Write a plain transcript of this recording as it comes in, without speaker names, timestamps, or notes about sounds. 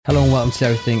Hello and welcome to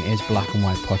Everything is Black and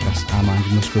White podcast. I'm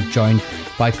Andrew Musgrove, joined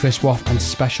by Chris Waff and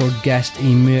special guest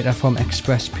Ian Murtagh from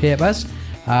Express Papers.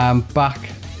 Back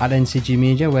at NCG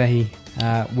Media, where he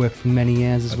worked for many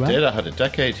years as well. I had a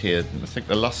decade here. I think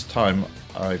the last time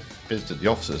I visited the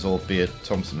offices, albeit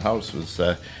Thompson House, was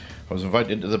I was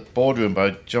invited into the boardroom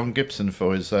by John Gibson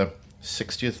for his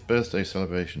 60th birthday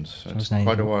celebrations. It's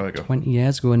quite a while ago. 20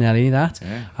 years ago nearly, that.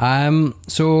 Yeah.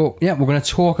 We're going to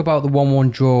talk about the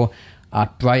 1-1 draw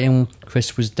at Brighton.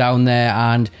 Chris was down there,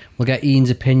 and we'll get Ian's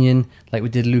opinion, like we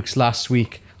did Luke's last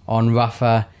week, on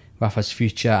Rafa's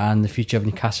future and the future of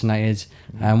Newcastle United.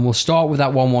 We'll start with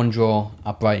that 1-1 draw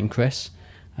at Brighton, Chris.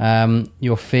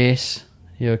 Your face,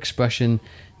 your expression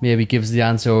maybe gives the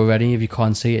answer already. If you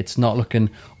can't see it, it's not looking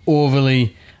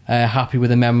overly happy with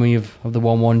the memory of the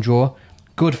 1-1 draw.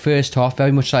 Good first half,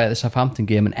 very much like the Southampton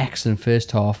game, an excellent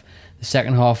first half. The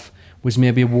second half was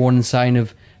maybe a warning sign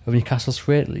of Newcastle's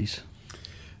frailties.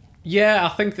 Yeah, I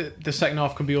think that the second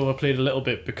half can be overplayed a little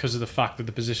bit because of the fact that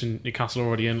the position Newcastle are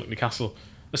already in. Look, Newcastle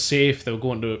are safe. They were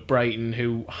going to Brighton,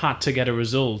 who had to get a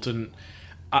result. And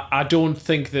I don't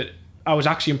think that... I was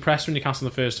actually impressed with Newcastle in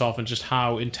the first half and just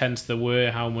how intense they were,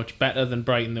 how much better than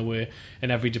Brighton they were in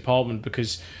every department,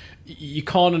 because you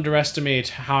can't underestimate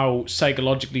how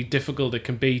psychologically difficult it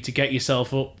can be to get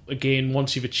yourself up again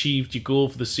once you've achieved your goal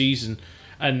for the season.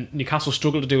 And Newcastle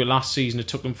struggled to do it last season. It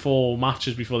took them 4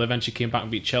 matches before they eventually came back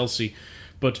and beat Chelsea.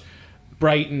 But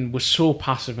Brighton was so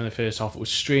passive in the first half. It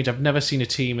was strange. I've never seen a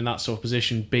team in that sort of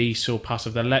position be so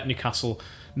passive. They let Newcastle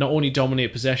not only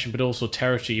dominate possession, but also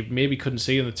territory. You maybe couldn't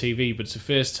see it on the TV, but it's the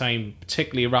first time,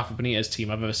 particularly a Rafa Benitez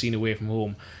team I've ever seen away from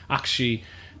home. Actually,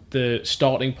 the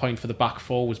starting point for the back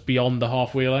four was beyond the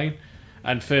halfway line.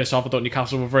 And first half, I thought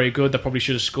Newcastle were very good. They probably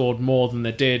should have scored more than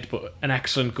they did, but an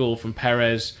excellent goal from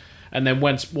Perez. And then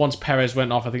once Perez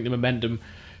went off, I think the momentum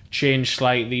changed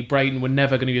slightly. Brighton were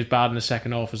never going to be as bad in the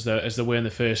second half as they were in the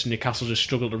first, and Newcastle just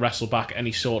struggled to wrestle back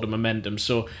any sort of momentum.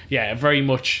 So, yeah, very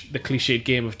much the cliched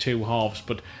game of two halves.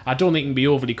 But I don't think you can be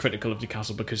overly critical of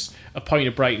Newcastle, because a point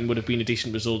at Brighton would have been a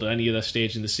decent result at any other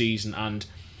stage in the season, and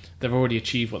they've already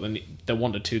achieved what they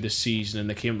wanted to this season, and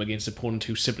they came up against an opponent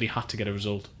who simply had to get a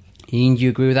result. Ian, do you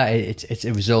agree with that? It's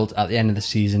a result at the end of the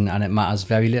season, and it matters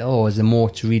very little, or is there more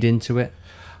to read into it?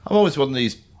 I'm always one of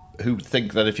these who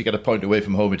think that if you get a point away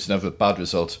from home, it's never a bad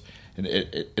result. In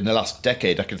the last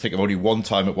decade, I can think of only one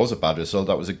time it was a bad result.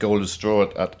 That was a goalless draw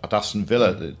at Aston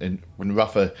Villa when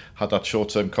Rafa had that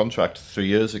short-term contract 3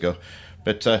 years ago.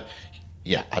 But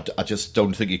I just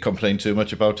don't think you complain too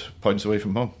much about points away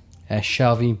from home.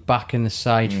 Shelvey back in the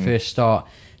side, first start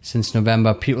since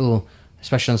November. People,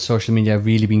 especially on social media, have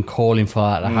really been calling for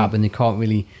that to happen. They can't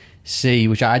really see,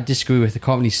 which I disagree with. They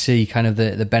can't really see kind of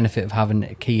the benefit of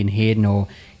having Key and Hayden, or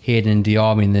Hayden and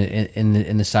Diarmi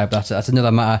in the side. But that's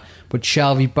another matter. But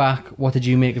Shelvey back, what did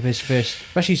you make of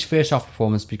especially his first half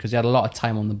performance? Because he had a lot of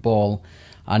time on the ball,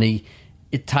 and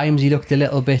at times he looked a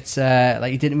little bit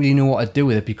like he didn't really know what to do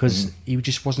with it, because he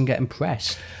just wasn't getting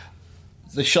pressed.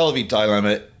 The Shelvey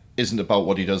dilemma isn't about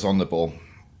what he does on the ball,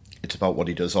 it's about what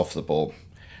he does off the ball.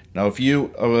 Now, if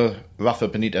you are a Rafa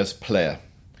Benitez player,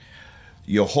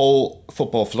 your whole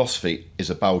football philosophy is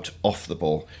about off the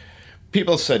ball.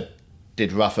 People said,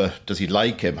 does he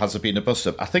like him? Has there been a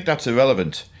bust-up? I think that's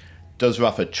irrelevant. Does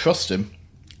Rafa trust him?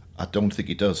 I don't think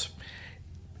he does.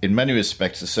 In many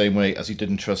respects, the same way as he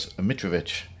didn't trust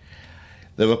Mitrovic.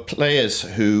 There are players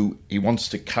who he wants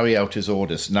to carry out his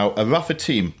orders. Now, a Rafa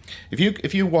team,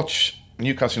 if you watch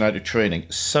Newcastle United training,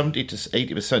 70 to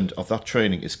 80% of that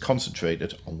training is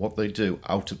concentrated on what they do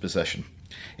out of possession.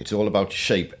 It's all about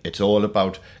shape. It's all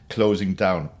about closing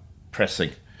down,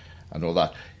 pressing, and all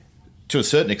that. To a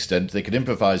certain extent, they can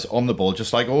improvise on the ball,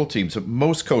 just like all teams. But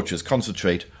most coaches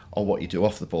concentrate on what you do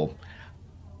off the ball.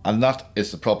 And that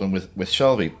is the problem with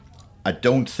Shelvey. I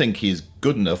don't think he's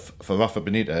good enough for Rafa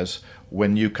Benitez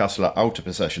when Newcastle are out of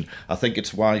possession. I think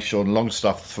it's why Sean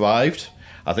Longstaff thrived.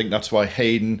 I think that's why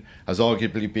Hayden has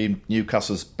arguably been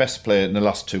Newcastle's best player in the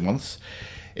last 2 months.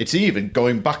 It's even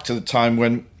going back to the time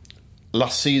when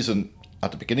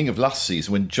at the beginning of last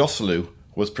season, when Joselu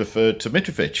was preferred to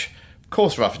Mitrovic. Of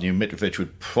course, Rafa knew Mitrovic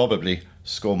would probably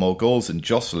score more goals than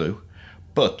Joselu,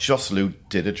 but Joselu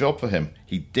did a job for him.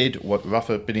 He did what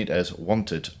Rafa Benitez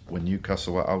wanted when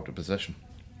Newcastle were out of possession.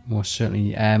 Most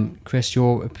certainly. Chris,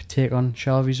 your take on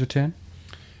Shelvey's return?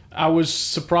 I was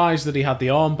surprised that he had the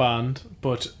armband,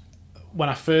 but when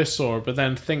I first saw it, but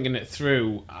then thinking it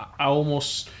through, I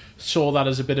almost saw that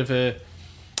as a bit of a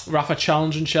Rafa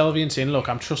challenging Shelvey and saying, look,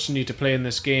 I'm trusting you to play in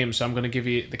this game, so I'm going to give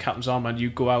you the captain's armband. You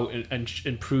go out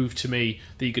and prove to me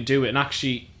that you can do it. And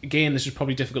actually, again, this is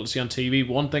probably difficult to see on TV.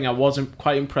 One thing I wasn't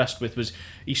quite impressed with was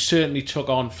he certainly took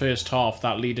on first half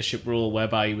that leadership role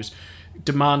whereby he was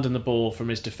demanding the ball from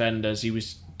his defenders. He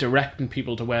was directing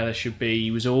people to where they should be.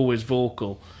 He was always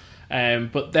vocal.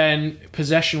 But then,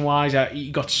 possession-wise,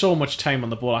 he got so much time on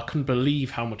the ball. I couldn't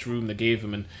believe how much room they gave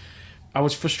him. And I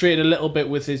was frustrated a little bit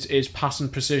with his passing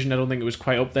precision. I don't think it was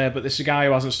quite up there. But this is a guy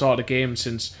who hasn't started a game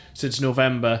since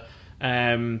November.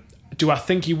 Do I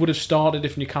think he would have started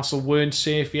if Newcastle weren't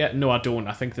safe yet? No, I don't.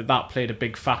 I think that played a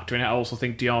big factor in it. I also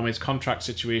think Diarmai's contract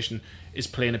situation is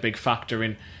playing a big factor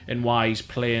in why he's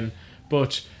playing.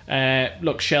 But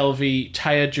look, Shelvey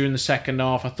tired during the second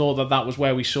half. I thought that was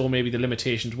where we saw maybe the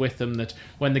limitations with him, that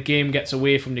when the game gets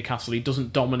away from Newcastle, he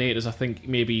doesn't dominate as I think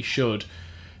maybe he should.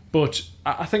 But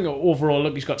I think overall,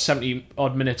 look, he's got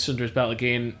 70-odd minutes under his belt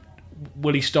again.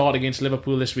 Will he start against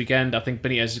Liverpool this weekend? I think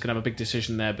Benitez is going to have a big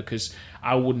decision there, because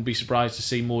I wouldn't be surprised to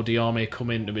see more Diarmai come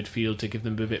into midfield to give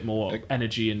them a bit more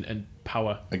energy and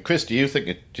power. And Chris, do you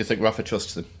think Rafa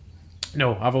trusts him?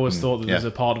 No, I've always thought that there's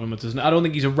a part of him that doesn't. I don't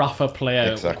think he's a Rafa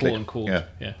player, exactly. quote unquote.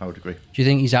 Yeah, I would agree. Do you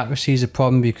think his accuracy is a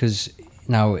problem? Because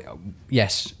now,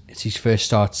 yes, it's his first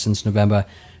start since November.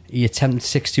 He attempted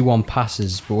 61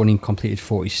 passes, but only completed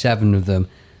 47 of them,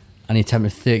 and he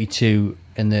attempted 32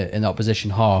 in the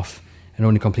opposition half, and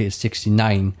only completed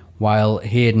 69. While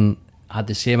Hayden had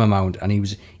the same amount, and he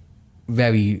was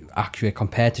very accurate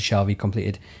compared to Shelvey. He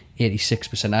completed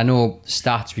 86%. I know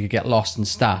stats, we could get lost in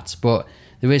stats, but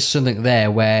there is something there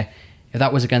where if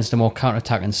that was against a more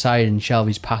counter-attacking side and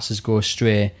Shelvey's passes go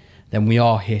astray, then we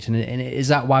are hit. And is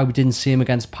that why we didn't see him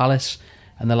against Palace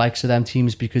and the likes of them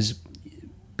teams? Because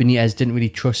Benitez didn't really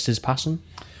trust his passing?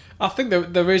 I think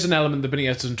there is an element that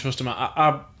Benitez doesn't trust him.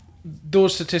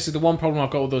 Those statistics, the one problem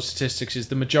I've got with those statistics is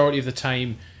the majority of the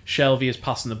time Shelvey is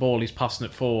passing the ball, he's passing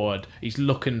it forward, he's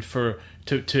looking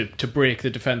to break the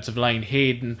defensive line.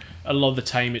 Hayden, a lot of the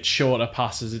time it's shorter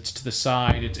passes, it's to the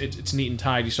side, it's neat and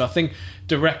tidy. So I think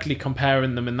directly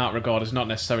comparing them in that regard is not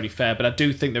necessarily fair, but I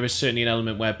do think there is certainly an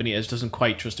element where Benitez doesn't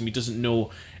quite trust him. He doesn't know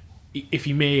if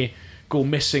he may go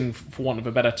missing, for want of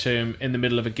a better term, in the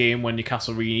middle of a game when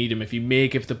Newcastle really need him, if he may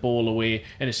give the ball away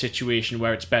in a situation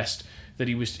where it's best that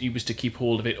he was to keep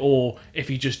hold of it, or if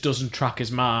he just doesn't track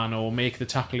his man or make the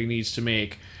tackle he needs to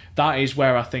make. That is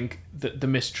where I think the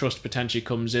mistrust potentially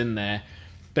comes in there.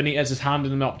 Benitez has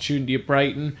handed him an opportunity at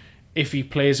Brighton. If he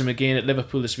plays him again at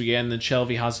Liverpool this weekend, then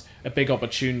Shelvey has a big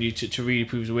opportunity to really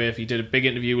prove his worth. He did a big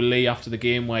interview with Lee after the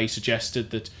game where he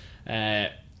suggested that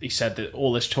he said that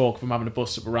all this talk from having a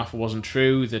bust up with Rafa wasn't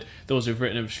true, that those who've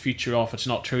written his future off, it's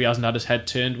not true, he hasn't had his head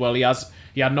turned. Well, he had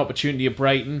an opportunity at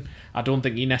Brighton. I don't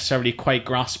think he necessarily quite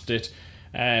grasped it,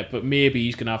 but maybe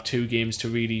he's going to have 2 games to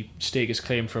really stake his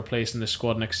claim for a place in the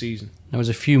squad next season. It was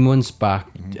a few months back,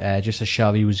 just as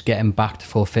Shelvey was getting back to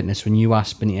full fitness, when you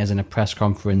asked Benitez in a press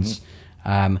conference,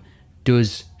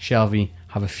 does Shelvey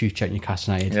have a future at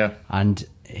Newcastle United? Yeah. And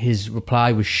his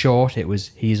reply was short. It was,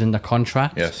 he's under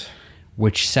contract. Yes.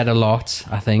 Which said a lot,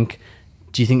 I think.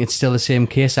 Do you think it's still the same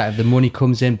case that if the money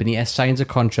comes in, Benitez signs a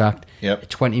contract, a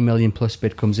 20 million plus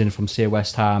bid comes in from, say,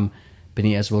 West Ham,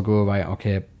 Benitez will go, right,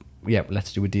 okay, yeah,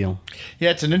 let's do a deal?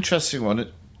 Yeah, it's an interesting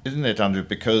one, isn't it, Andrew?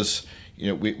 Because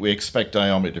we expect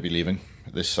Diarmai to be leaving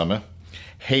this summer.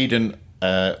 Hayden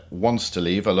wants to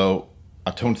leave, although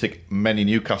I don't think many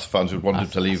Newcastle fans would want him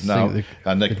to leave now. They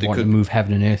want to move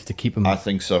heaven and earth to keep him. I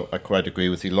think so. I quite agree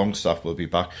with you. Longstaff will be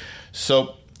back.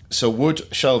 So would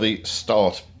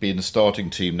Shelvey be in the starting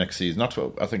team next season? That's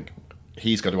what I think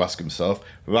he's got to ask himself.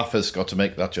 Rafa's got to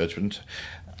make that judgment.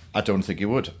 I don't think he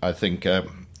would. I think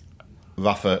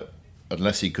Rafa,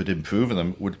 unless he could improve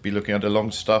them, would be looking at a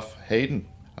Longstaff Hayden.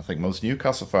 I think most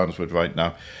Newcastle fans would right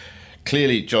now.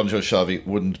 Clearly, Jonjo Shelvey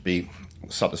wouldn't be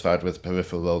satisfied with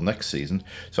peripheral role next season.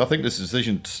 So I think there's a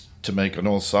decision to make on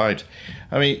all sides.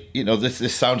 I mean,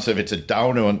 this sounds as if it's a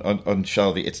downer on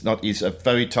Shelvey. It's not. He's a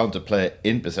very talented player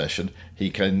in possession.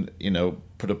 He can,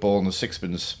 put a ball in the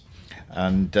sixpence.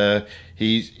 And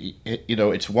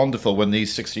it's wonderful when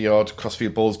these 60-yard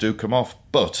crossfield balls do come off.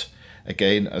 But,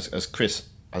 again, as Chris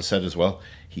has said as well,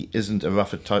 he isn't a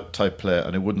Rafa type player,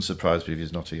 and it wouldn't surprise me if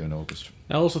he's not here in August.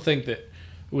 I also think that it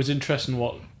was interesting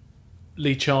what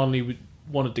Lee Charnley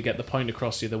wanted to get the point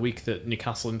across the other week, that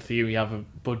Newcastle in theory have a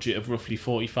budget of roughly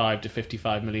 45 to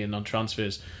 55 million on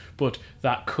transfers, but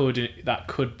that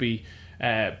could be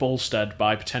bolstered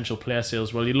by potential player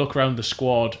sales. Well, you look around the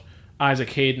squad,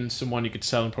 Isaac Hayden, someone you could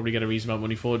sell and probably get a reasonable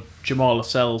amount of money for. Jamal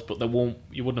Lascelles, but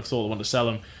you wouldn't have thought they want to sell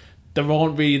him. there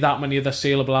aren't really that many other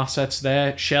saleable assets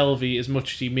there. Shelvey, as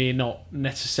much as he may not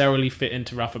necessarily fit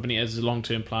into Rafa Benitez's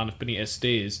long-term plan if Benitez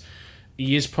stays,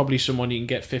 he is probably someone you can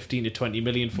get 15 to 20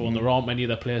 million for, and there aren't many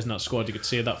other players in that squad you could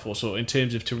say that for. So in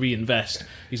terms of to reinvest,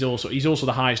 he's also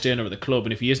the highest earner at the club,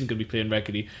 and if he isn't going to be playing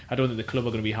regularly, I don't think the club are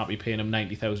going to be happy paying him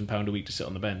 £90,000 a week to sit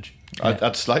on the bench.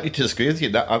 I'd slightly disagree with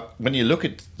you. When you look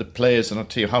at the players, and I'll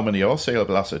tell you how many are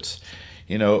saleable assets,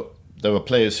 there are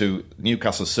players who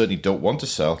Newcastle certainly don't want to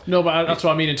sell. No, but that's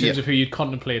what I mean in terms of who you'd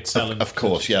contemplate selling. Of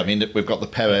course, yeah. I mean, we've got the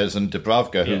Perez and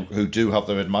Dubravka who do have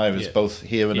their admirers both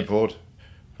here and abroad,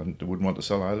 and they wouldn't want to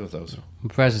sell either of those.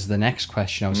 Perez is the next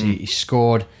question. Obviously, he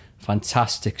scored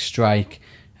fantastic strike,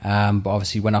 but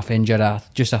obviously went off injured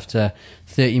just after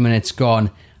 30 minutes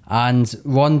gone. And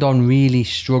Rondon really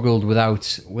struggled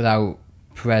without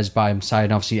Perez by his side,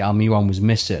 and obviously Almiron was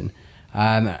missing.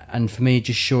 And for me, it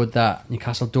just showed that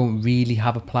Newcastle don't really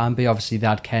have a plan B. Obviously, they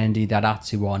had Kennedy, they had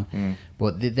Atsu on,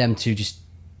 but them two just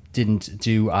didn't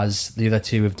do as the other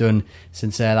two have done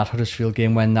since that Huddersfield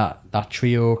game when that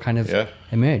trio kind of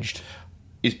emerged.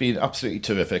 He's been absolutely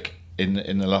terrific in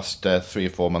the last 3 or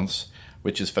 4 months,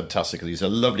 which is fantastic. He's a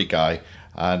lovely guy,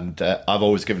 and I've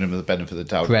always given him the benefit of the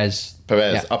doubt. Perez,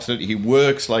 absolutely. He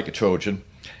works like a Trojan,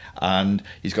 and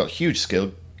he's got huge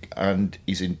skill. And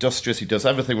he's industrious. He does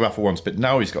everything Rafa wants, but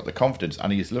now he's got the confidence,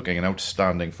 and he's looking an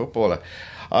outstanding footballer.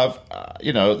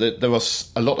 There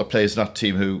was a lot of players in that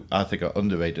team who I think are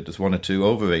underrated. There's one or two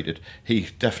overrated. He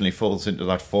definitely falls into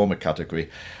that former category.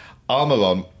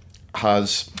 Almiron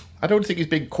I don't think he's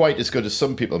been quite as good as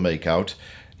some people make out.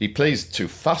 He plays too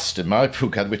fast in my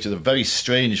book, which is a very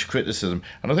strange criticism.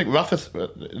 And I think Rafa,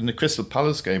 in the Crystal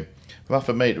Palace game,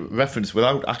 Rafa made reference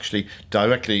without actually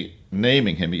directly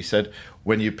naming him. He said,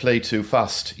 when you play too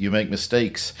fast, you make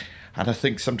mistakes. And I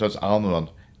think sometimes Almiron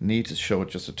needs to show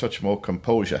just a touch more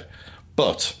composure.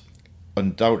 But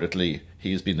undoubtedly,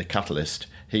 he has been the catalyst.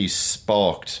 He's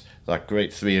sparked that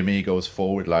great Three Amigos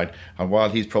forward line. And while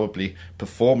he's probably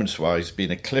performance-wise been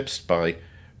eclipsed by,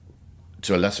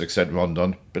 to a lesser extent,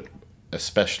 Rondon, but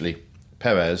especially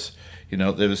Perez,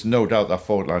 there is no doubt that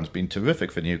forward line's been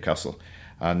terrific for Newcastle.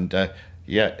 And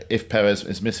if Perez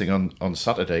is missing on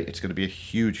Saturday, it's going to be a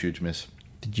huge, huge miss.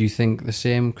 Did you think the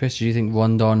same, Chris? Did you think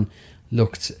Rondon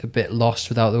looked a bit lost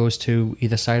without those two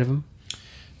either side of him?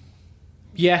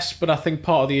 Yes, but I think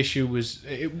part of the issue was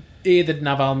they didn't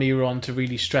have Almiron to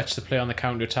really stretch the play on the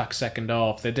counter-attack second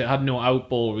half. They had no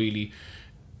outball really.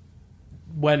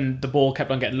 When the ball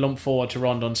kept on getting lumped forward to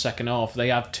Rondon second half, they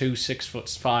have 2 6'5",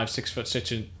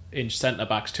 6'6"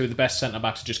 centre-backs, two of the best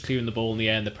centre-backs just clearing the ball in the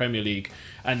air in the Premier League.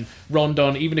 And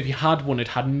Rondon, even if he had won it,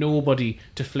 had nobody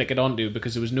to flick it onto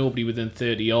because there was nobody within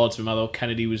 30 yards of him, although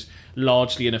Kennedy was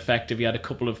largely ineffective. He had a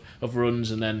couple of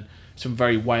runs and then some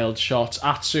very wild shots.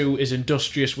 Atsu is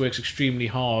industrious, works extremely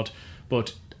hard,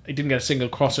 but he didn't get a single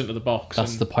cross into the box.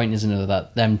 That's the point, isn't it?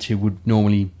 That them two would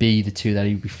normally be the two that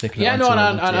he'd be flicking onto. Yeah, no,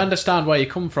 and I understand where you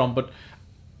come from, but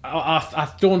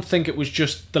I don't think it was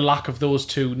just the lack of those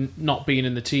two not being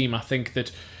in the team. I think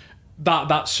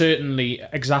that certainly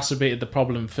exacerbated the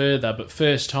problem further. But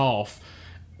first half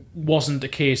wasn't a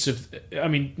case of... I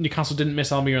mean, Newcastle didn't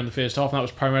miss Almiron in the first half, and that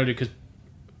was primarily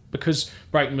because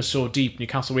Brighton was so deep,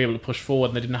 Newcastle were able to push forward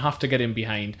and they didn't have to get in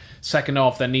behind. Second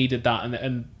half, they needed that,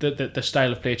 and the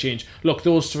style of play changed. Look,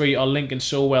 those three are linking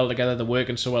so well together, they're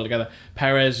working so well together.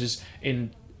 Perez is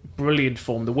in brilliant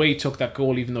form. The way he took that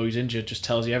goal, even though he's injured, just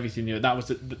tells you everything. That was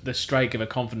the strike of a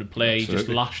confident play. Absolutely. He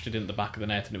just lashed it into the back of the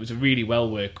net, and it was a really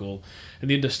well-worked goal. And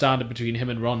the understanding between him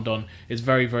and Rondon is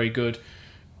very, very good.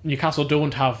 Newcastle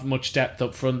don't have much depth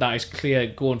up front. That is clear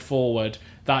going forward.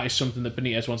 That is something that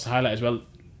Benitez wants to highlight as well.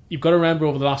 You've got to remember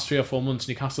over the last 3 or 4 months,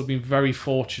 Newcastle have been very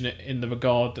fortunate in the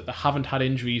regard that they haven't had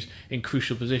injuries in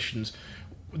crucial positions.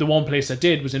 The one place they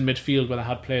did was in midfield where they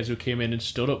had players who came in and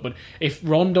stood up. But if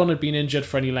Rondon had been injured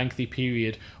for any lengthy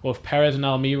period, or if Perez and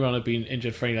Almiron had been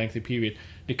injured for any lengthy period,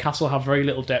 Newcastle have very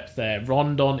little depth there.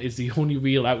 Rondon is the only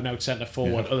real out-and-out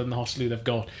centre-forward other than the Hosteloo they've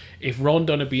got. If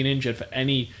Rondon had been injured for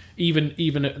any... Even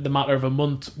the matter of a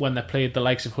month when they played the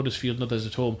likes of Huddersfield and others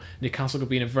at home, Newcastle could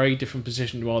be in a very different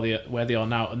position to where they are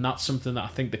now, and that's something that I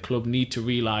think the club need to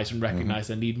realise and recognise.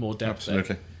 They need more depth.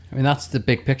 Absolutely. there. I mean, that's the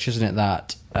big picture, isn't it?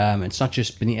 That it's not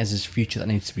just Benitez's future that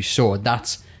needs to be sorted.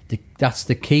 That's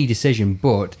the key decision.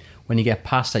 But when you get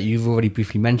past that, you've already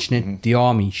briefly mentioned it. The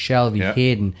Army, Shelvey,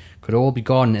 Hayden could all be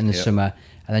gone in the summer,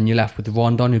 and then you're left with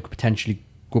Rondon, who could potentially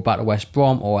go back to West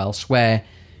Brom or elsewhere.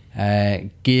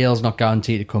 Gale's not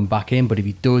guaranteed to come back in, but if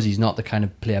he does, he's not the kind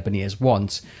of player Benitez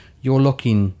wants. You're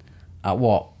looking at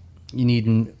what you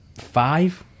need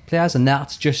 5 players, and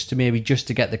that's just to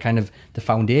get the kind of the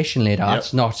foundation laid out.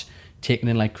 That's not taking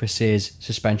in, like Chris says,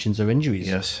 suspensions or injuries.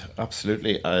 Yes,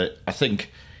 absolutely. I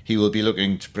think he will be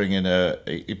looking to bring in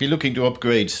he'd be looking to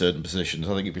upgrade certain positions.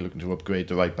 I think he'd be looking to upgrade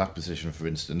the right back position, for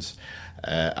instance.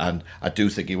 And I do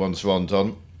think he wants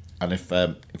Rondon. And if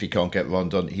he can't get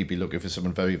Rondon, he'd be looking for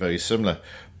someone very, very similar.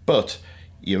 But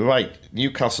you're right,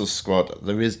 Newcastle's squad,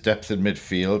 there is depth in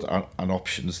midfield and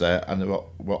options there, and there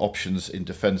were options in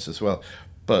defence as well.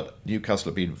 But Newcastle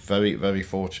have been very, very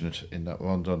fortunate in that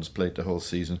Rondon's played the whole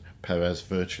season, Perez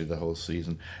virtually the whole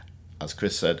season. As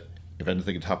Chris said, if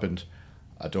anything had happened,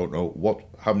 I don't know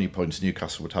how many points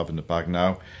Newcastle would have in the bag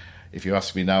now. If you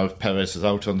ask me now if Perez is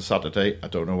out on Saturday, I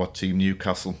don't know what team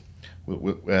Newcastle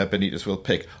Benitez will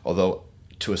pick, although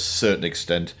to a certain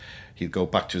extent he'd go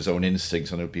back to his own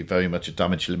instincts and it would be very much a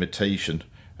damage limitation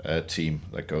team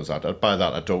that goes out. By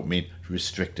that I don't mean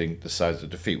restricting the size of the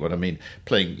defeat. What I mean,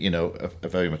 playing a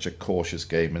very much a cautious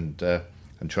game and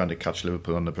trying to catch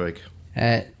Liverpool on the break.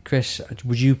 Chris,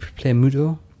 would you play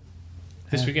Muto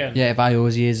this weekend? Yeah, if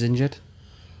Iosi is injured.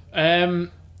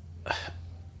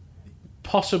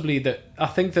 Possibly. I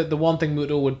think that the one thing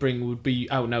Muto would bring would be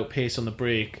out and out pace on the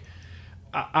break.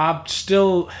 I'm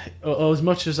still, as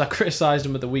much as I criticised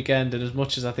him at the weekend and as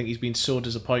much as I think he's been so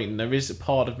disappointing, there is a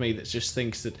part of me that just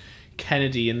thinks that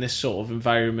Kennedy in this sort of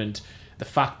environment, the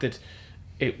fact that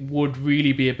it would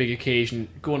really be a big occasion,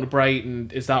 going to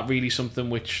Brighton, is that really something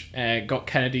which got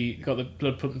the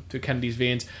blood pumping through Kennedy's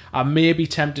veins? I may be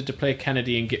tempted to play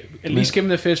Kennedy and at least give him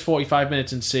the first 45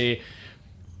 minutes and say,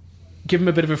 give him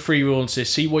a bit of a free roll and say,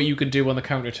 see what you can do on the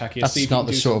counter-attack. That's not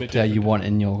the sort of player you want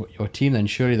in your team then,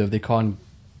 surely, though. They can't,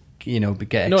 get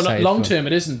excited. No, long term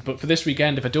it isn't, but for this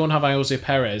weekend, if I don't have Jose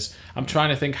Perez, I'm trying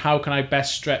to think, how can I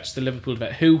best stretch the Liverpool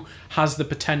vet? Who has the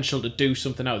potential to do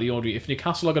something out of the ordinary? If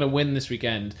Newcastle are going to win this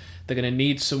weekend, they're going to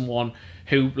need someone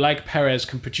who, like Perez,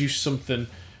 can produce something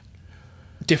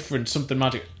different, something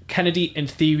magic. Kennedy, in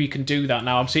theory, can do that.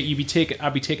 Now, I'm saying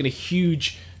I'd be taking a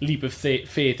huge leap of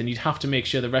faith, and you'd have to make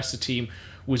sure the rest of the team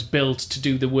was built to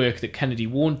do the work that Kennedy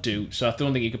won't do. So I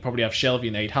don't think you could probably have Shelvey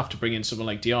in there. You'd have to bring in someone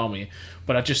like Diarmi.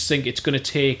 But I just think it's going to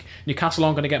take... Newcastle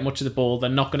aren't going to get much of the ball. They're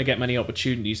not going to get many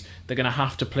opportunities. They're going to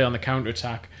have to play on the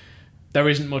counter-attack. There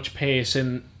isn't much pace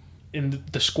in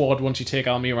the squad once you take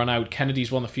Almiron out.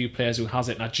 Kennedy's one of the few players who has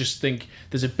it, and I just think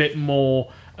there's a bit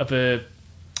more of a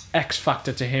X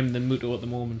factor to him than Muto at the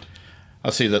moment.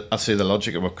 I see the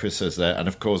logic of what Chris says there, and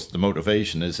of course the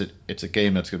motivation is it's a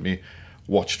game that's going to be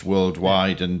watched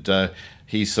worldwide, and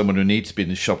he's someone who needs to be in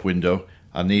the shop window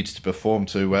and needs to perform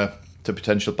to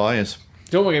potential buyers.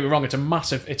 Don't get me wrong; it's a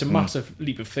massive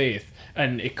leap of faith,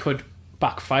 and it could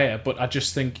backfire. But I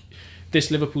just think this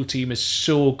Liverpool team is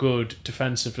so good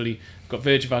defensively. Got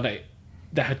Virgil van Dijk.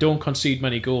 They don't concede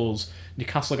many goals.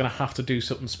 Newcastle are going to have to do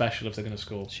something special if they're going to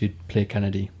score. Should play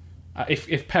Kennedy.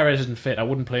 If Perez isn't fit, I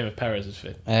wouldn't play him if Perez is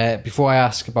fit. Before I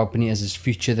ask about Benitez's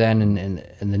future then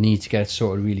and the need to get it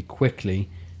sorted really quickly,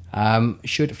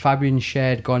 should Fabian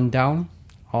Schär gone down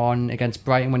against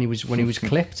Brighton when he was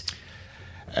clipped?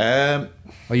 Are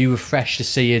you refreshed to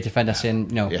see a defender saying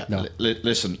no? Yeah, no.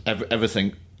 Listen,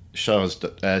 everything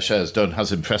Schär's done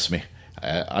has impressed me.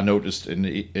 I noticed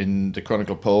in the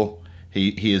Chronicle poll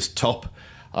he is top.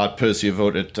 I'd personally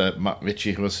voted Matt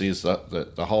Ritchie, who I see as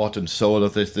the heart and soul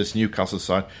of this Newcastle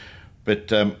side. But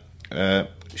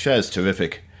Schär's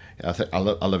terrific. I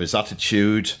love his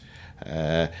attitude.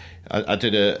 I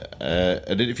did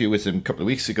an interview with him a couple of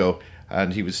weeks ago,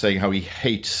 and he was saying how he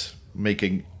hates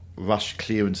making rash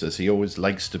clearances. He always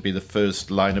likes to be the first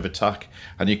line of attack,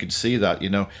 and you can see that.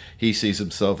 He sees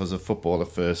himself as a footballer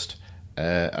first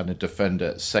and a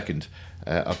defender second.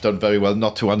 I've done very well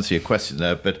not to answer your question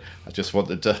there, but I just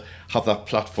wanted to have that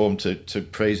platform to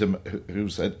praise him,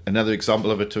 who's another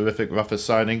example of a terrific Rafa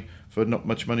signing for not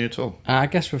much money at all. I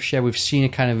guess with Schär, we've seen a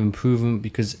kind of improvement,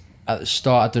 because at the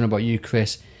start, I don't know about you,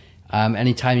 Chris,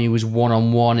 anytime he was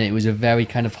one-on-one, it was a very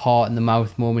kind of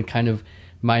heart-in-the-mouth moment, kind of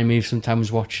reminded me of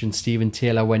sometimes watching Steven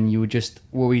Taylor when you were just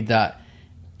worried that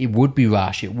it would be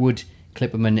rash, it would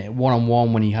clip him, and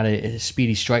one-on-one when he had a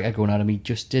speedy striker going at him, he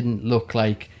just didn't look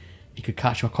like he could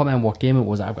catch him. I can't remember what game it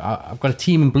was. I've got a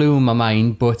team in blue in my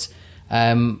mind, but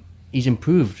he's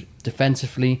improved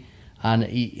defensively, and I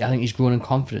think he's grown in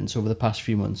confidence over the past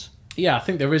few months. Yeah, I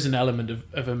think there is an element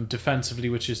of him defensively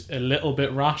which is a little bit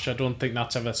rash. I don't think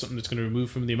that's ever something that's going to remove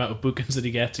from the amount of bookings that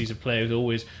he gets. He's a player who's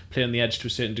always playing on the edge to a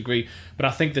certain degree. But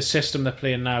I think the system they're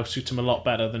playing now suits him a lot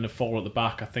better than a four at the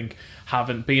back. I think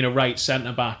being a right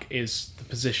centre-back is the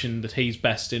position that he's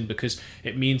best in, because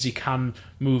it means he can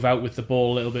move out with the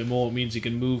ball a little bit more. It means he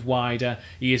can move wider.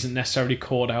 He isn't necessarily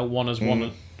caught out one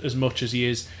as much as he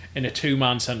is in a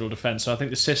two-man central defence. So I think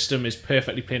the system is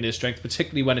perfectly playing to his strength,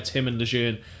 particularly when it's him and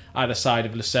Lejeune either side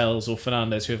of Lascelles or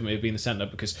Fernandes, whoever may be in the centre,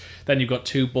 because then you've got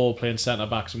two ball-playing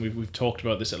centre-backs, and we've talked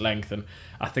about this at length, and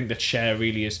I think that Schär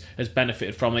really has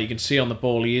benefited from it. You can see on the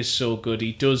ball he is so good.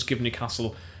 He does give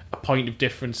Newcastle a point of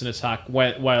difference in attack,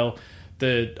 while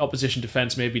the opposition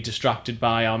defence may be distracted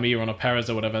by Almiron or Perez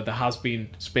or whatever. There has been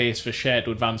space for Schär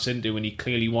to advance into, and he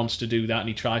clearly wants to do that, and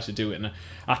he tries to do it. And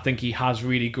I think he has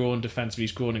really grown defensively.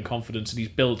 He's grown in confidence, and he's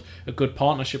built a good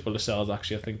partnership with Lascelles.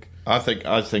 Actually, I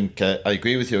think I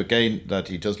agree with you again that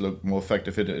he does look more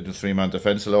effective in a three-man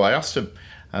defence. Although I asked him,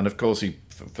 and of course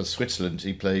for Switzerland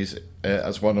he plays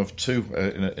as one of two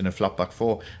in a flat back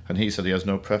four, and he said he has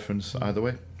no preference either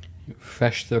way.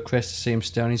 Fresh though, Chris, to see him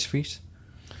stay on his feet.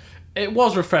 It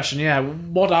was refreshing, yeah.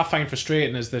 What I find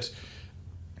frustrating is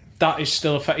that is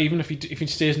still even if he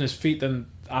stays on his feet, then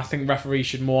I think referees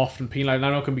should more often penalise. I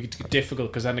know it can be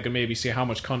difficult because then they can maybe see how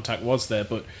much contact was there,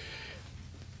 but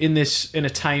in a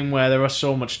time where there is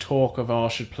so much talk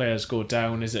of should players go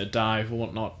down, is it a dive or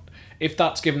whatnot, if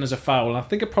that's given as a foul, and I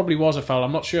think it probably was a foul,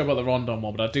 I'm not sure about the Rondon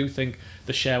one, but I do think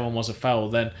the Schär one was a foul,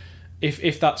 then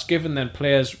if that's given, then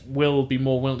players will be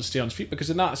more willing to stay on his feet, because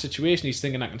in that situation he's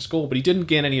thinking I can score, but he didn't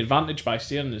gain any advantage by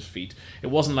staying on his feet. It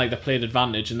wasn't like they played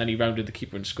advantage and then he rounded the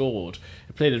keeper and scored.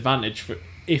 He played advantage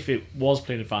if it was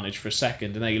playing advantage for a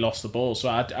second, and then he lost the ball. So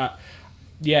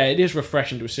yeah, it is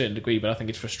refreshing to a certain degree, but I think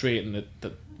it's frustrating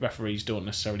that referees don't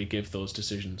necessarily give those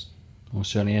decisions. Well,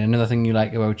 certainly. And another thing you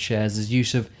like about Schär is his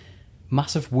use of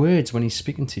massive words when he's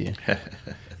speaking to you.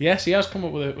 Yes, he has come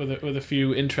up with a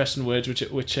few interesting words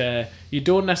which you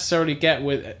don't necessarily get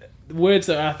with words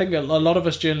that I think a lot of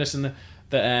us journalists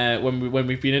when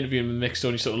we've been interviewing with Mick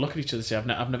Stone, you sort of look at each other and say,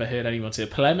 I've never heard anyone say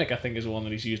polemic. I think is one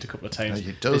that he's used a couple of times.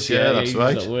 He does, that's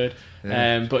right. That word.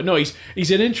 Yeah. But no,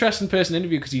 he's an interesting person to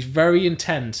interview because he's very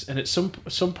intense, and at some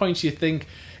points you think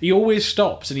he always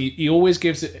stops and he always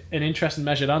gives an interesting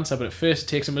measured answer, but at first it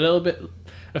takes him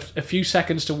a few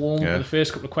seconds to warm up. The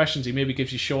first couple of questions he maybe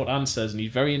gives you short answers, and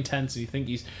he's very intense, and you think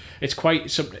it's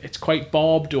quite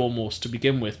barbed almost to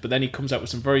begin with, but then he comes out with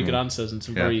some very good answers and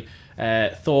some very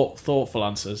thoughtful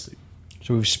answers.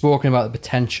 So we've spoken about the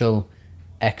potential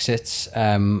exits,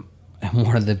 and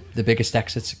one of the biggest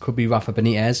exits could be Rafa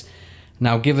Benitez.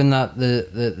 Now, given that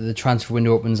the transfer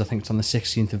window opens, I think it's on the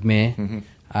 16th of May,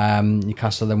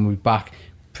 Newcastle then will be back.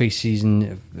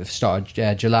 Pre-season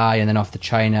started July, and then off to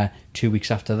China 2 weeks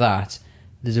after that.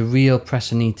 There's a real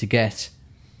pressing need to get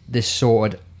this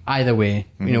sorted either way.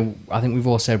 You know, I think we've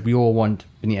all said we all want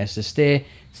Benitez to stay.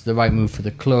 It's the right move for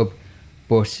the club,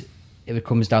 but if it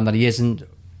comes down that he isn't,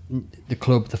 the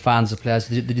club, the fans, the players,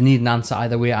 they need an answer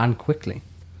either way and quickly.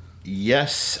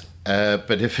 Yes,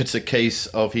 but if it's a case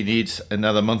of he needs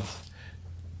another month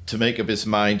to make up his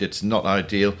mind, it's not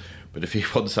ideal. But if he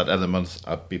wants that other month,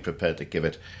 I'd be prepared to give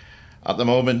it. At the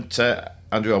moment,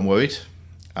 Andrew, I'm worried.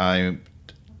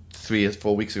 3 or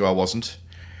 4 weeks ago, I wasn't.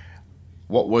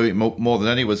 What worried more than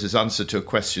any was his answer to a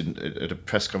question at a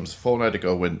press conference a fortnight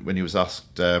ago when he was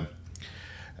asked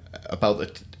about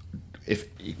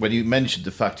when he mentioned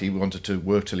the fact he wanted to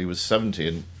work till he was 70,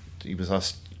 and he was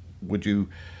asked,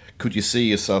 could you see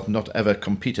yourself not ever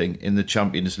competing in the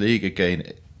Champions League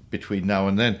again between now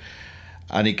and then?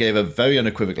 And he gave a very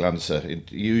unequivocal answer.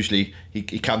 Usually he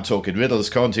can't talk in riddles,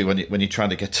 can't he, when you're trying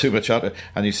to get too much out of it.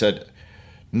 And he said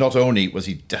not only was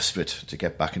he desperate to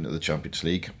get back into the Champions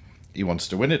League, he wants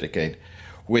to win it again,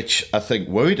 which I think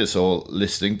worried us all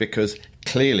listening, because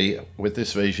clearly with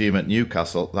this regime at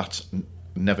Newcastle, that's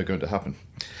never going to happen.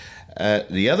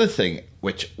 The other thing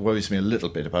which worries me a little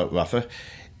bit about Rafa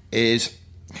is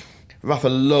Rafa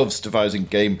loves devising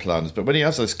game plans, but when he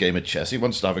has this game of chess, he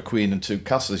wants to have a queen and two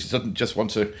castles. He doesn't just want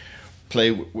to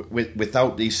play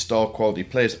without these star quality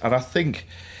players. And I think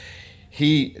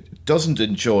he doesn't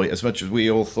enjoy, as much as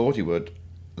we all thought he would,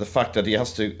 the fact that he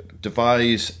has to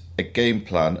devise a game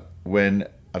plan when,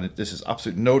 and this is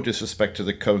absolutely no disrespect to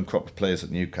the current crop of players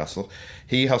at Newcastle,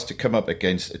 he has to come up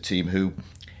against a team who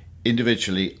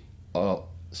individually are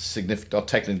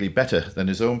technically better than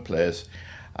his own players.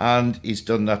 And he's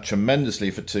done that tremendously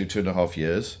for 2.5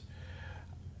 years.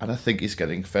 And I think he's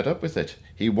getting fed up with it.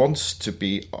 He wants to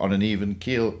be on an even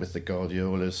keel with the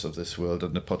Guardiolas of this world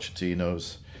and the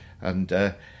Pochettinos. And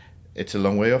it's a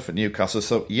long way off at Newcastle.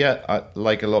 So, yeah,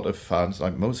 like a lot of fans,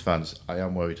 like most fans, I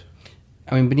am worried.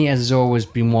 I mean, Benitez has always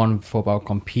been one for about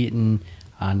competing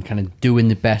and kind of doing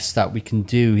the best that we can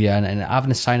do here and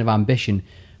having a sign of ambition.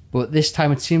 But this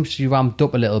time it seems to be ramped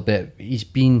up a little bit. He's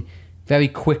been very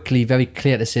quickly, very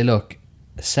clear to say, look,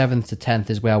 7th to 10th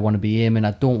is where I want to be aiming.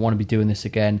 I don't want to be doing this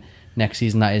again next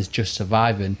season. That is just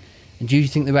surviving. And do you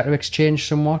think the rhetoric's changed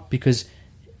somewhat? Because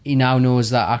he now knows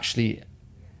that actually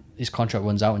his contract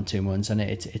runs out in 2 months and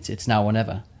it's now or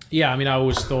never. Yeah, I mean, I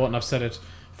always thought, and I've said it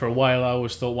for a while, I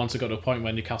always thought once it got to a point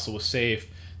where Newcastle was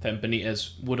safe, then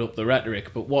Benitez would up the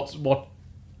rhetoric. But what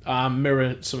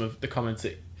mirror some of the comments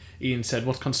that Ian said,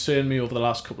 what concerned me over the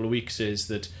last couple of weeks is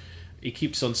that he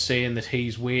keeps on saying that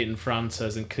he's waiting for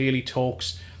answers, and clearly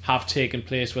talks have taken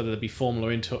place, whether they be formal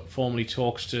or informally,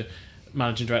 talks to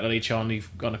Managing Director Lee Charnley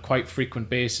on a quite frequent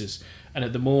basis. And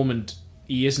at the moment,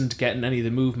 he isn't getting any of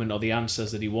the movement or the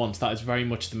answers that he wants. That is very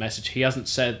much the message. He hasn't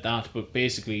said that, but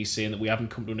basically he's saying that we haven't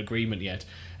come to an agreement yet.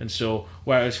 And so,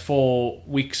 whereas 4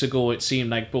 weeks ago it seemed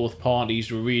like both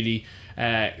parties were really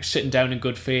sitting down in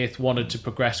good faith, wanted to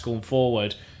progress going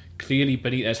forward, clearly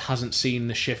Benitez hasn't seen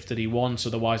the shift that he wants.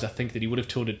 Otherwise, I think that he would have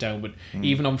toned it down. But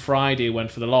even on Friday, when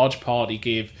for the large part he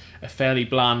gave a fairly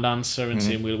bland answer and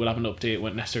saying we'll have an update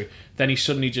when necessary, then he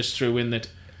suddenly just threw in that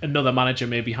another manager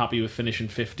may be happy with finishing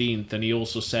 15th. And he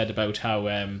also said about how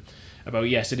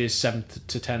yes, it is 7th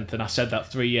to 10th, and I said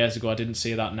that 3 years ago. I didn't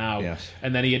say that now. Yes.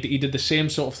 And then he did the same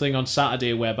sort of thing on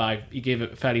Saturday, whereby he gave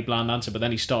a fairly bland answer, but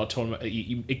then he started talking about,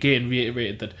 he again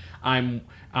reiterated that I'm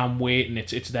waiting.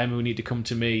 It's them who need to come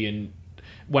to me. And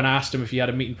when I asked him if he had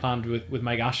a meeting planned with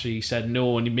Mike Ashley, he said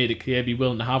no, and he made it clear he'd be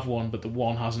willing to have one, but the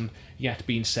one hasn't yet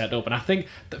been set up. And I think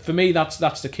that for me, that's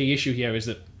the key issue here, is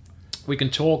that we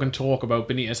can talk and talk about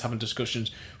Benitez having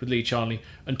discussions with Lee Charnley.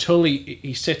 Until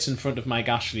he sits in front of Mike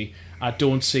Ashley, I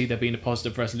don't see there being a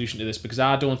positive resolution to this, because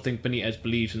I don't think Benitez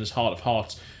believes in his heart of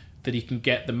hearts that he can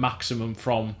get the maximum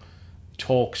from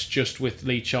talks just with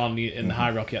Lee Charnley in the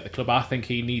hierarchy at the club. I think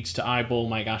he needs to eyeball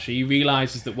Mike Ashley. He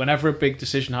realises that whenever a big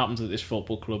decision happens at this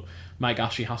football club, Mike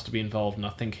Ashley has to be involved, and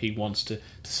I think he wants to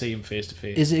see him face to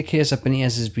face. Is it a case that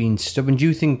Benitez has been stubborn? Do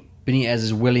you think Benitez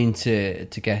is willing to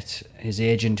get his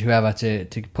agent, whoever, to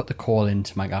put the call in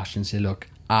to Mike Ashley and say, look,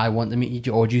 I want to meet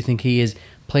you? Or do you think he is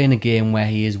playing a game where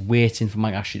he is waiting for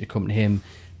Mike Ashley to come to him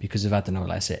because of, I don't know,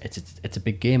 like I say, it's a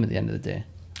big game at the end of the day?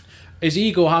 His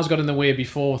ego has got in the way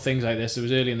before things like this. It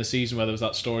was early in the season where there was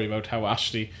that story about how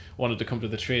Ashley wanted to come to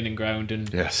the training ground,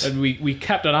 and yes. and we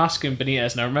kept on asking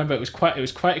Benitez, and I remember it was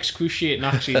quite excruciating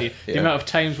actually the amount of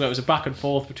times where it was a back and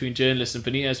forth between journalists and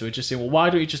Benitez who were just saying, well,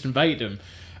 why don't you just invite him?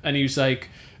 And he was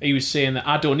saying that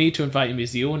I don't need to invite him,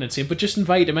 he's the owner, and saying, but just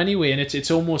invite him anyway. And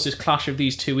it's almost this clash of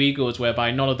these two egos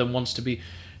whereby none of them wants to be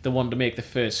the one to make the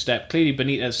first step. Clearly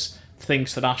Benitez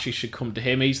thinks that Ashley should come to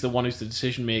him. He's the one who's the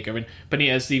decision maker, and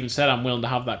Benitez even said, I'm willing to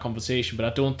have that conversation, but I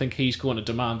don't think he's going to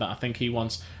demand that. I think he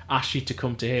wants Ashley to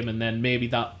come to him, and then maybe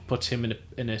that puts him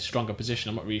in a stronger position.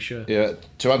 I'm not really sure. Yeah,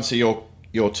 to answer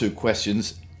your two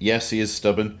questions, yes, he is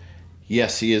stubborn,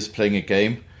 yes, he is playing a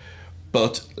game,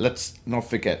 but let's not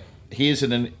forget, he is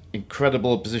in an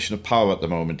incredible position of power at the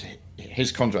moment.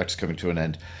 His contract's coming to an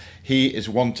end. He is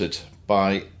wanted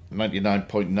by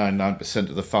 99.99%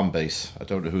 of the fan base. I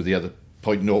don't know who the other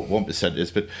 0.01%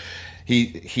 is, but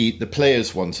the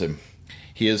players want him.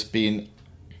 He has been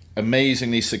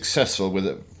amazingly successful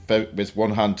with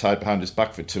one hand tied behind his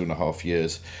back for 2.5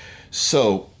 years.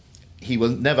 So he will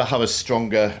never have a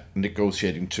stronger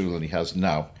negotiating tool than he has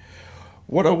now.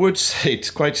 What I would say, it's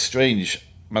quite strange,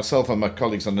 myself and my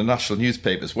colleagues on the national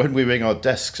newspapers, when we ring our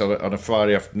desks on a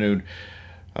Friday afternoon,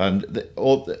 and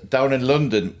down in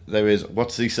London there is,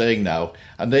 what's he saying now?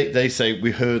 And they say,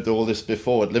 we heard all this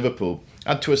before at Liverpool.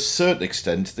 And to a certain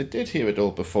extent, they did hear it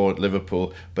all before at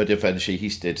Liverpool, but eventually he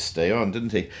did stay on,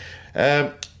 didn't he?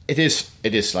 It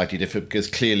is slightly different, because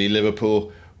clearly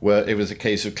Liverpool, where it was a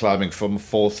case of climbing from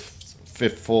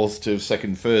fifth, fourth to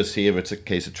second, first. Here it's a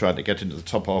case of trying to get into the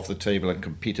top half of the table and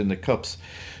compete in the cups.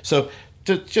 So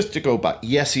just to go back,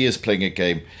 yes, he is playing a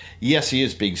game. Yes, he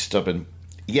is being stubborn.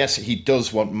 Yes, he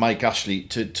does want Mike Ashley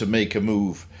to make a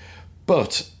move,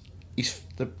 but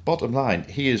the bottom line,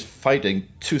 he is fighting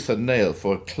tooth and nail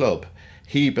for a club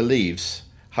he believes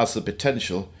has the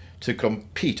potential to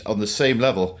compete on the same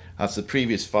level as the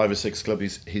previous 5 or 6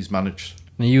 clubs he's managed.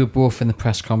 Now, you were both in the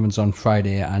press conference on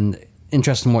Friday, and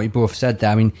interesting what you both said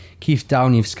there. I mean, Keith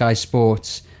Downey of Sky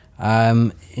Sports,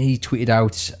 he tweeted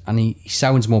out, and he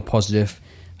sounds more positive.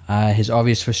 His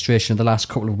obvious frustration of the last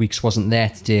couple of weeks wasn't there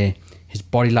today. His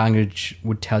body language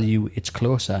would tell you it's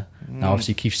closer. Now,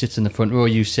 obviously, Keith sits in the front row,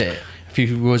 you sit a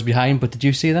few rows behind, but did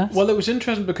you see that? Well, it was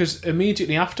interesting because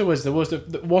immediately afterwards,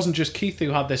 it wasn't just Keith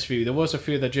who had this view. There was a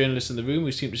few of the journalists in the room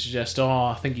who seemed to suggest,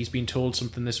 I think he's been told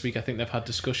something this week. I think they've had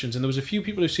discussions. And there was a few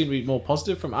people who seemed to be more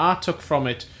positive from it. I took from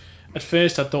it, at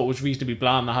first I thought it was reasonably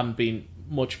bland. There hadn't been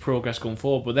much progress going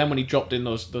forward. But then when he dropped in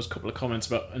those couple of comments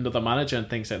about another manager and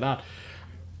things like that,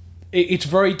 it's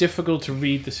very difficult to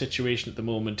read the situation at the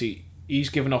moment. he's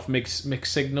given off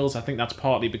mixed signals. I think that's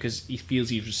partly because he feels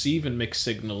he's receiving mixed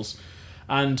signals.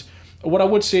 And what I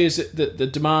would say is that the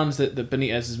demands that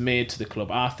Benitez has made to the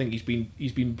club, I think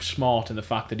he's been smart in the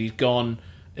fact that he's gone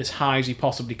as high as he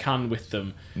possibly can with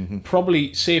them.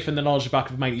 Probably safe in the knowledge of the back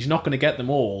of his mind, he's not going to get them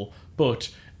all, but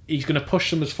he's going to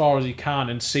push them as far as he can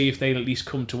and see if they'll at least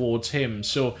come towards him.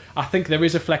 So I think there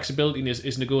is a flexibility in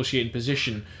his negotiating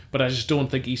position, but I just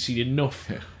don't think he's seen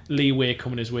enough leeway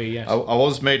coming his way yet. I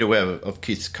was made aware of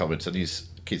Keith's comments, and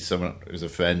Keith's someone who's a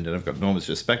friend, and I've got enormous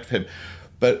respect for him.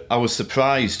 But I was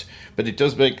surprised. But it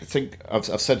does make think. I've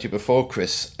said to you before,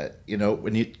 Chris.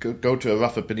 When you go to a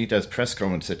Rafa Benitez press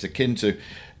conference, it's akin to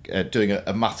doing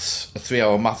a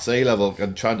 3-hour maths A level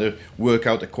and trying to work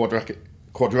out the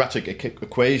quadratic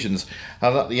equations,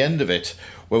 and at the end of it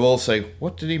we'll all say,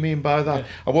 what did he mean by that?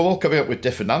 And we're all coming up with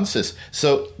different answers,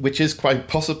 so which is quite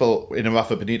possible in a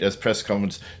Rafa Benitez press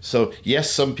conference. So yes,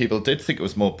 some people did think it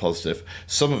was more positive,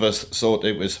 some of us thought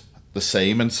it was the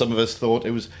same, and some of us thought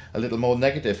it was a little more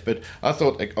negative. But I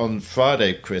thought, like, on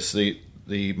Friday, Chris, the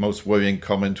most worrying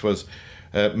comment was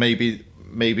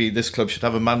maybe this club should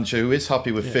have a manager who is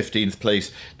happy with 15th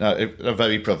place. Now, a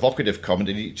very provocative comment,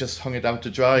 and he just hung it out to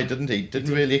dry, didn't he?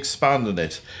 Didn't really expand on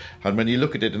it. And when you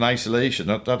look at it in isolation,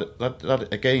 that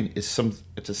again it's a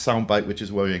soundbite which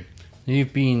is worrying.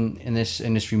 You've been in this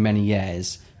industry many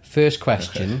years. First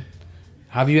question: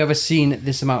 have you ever seen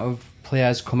this amount of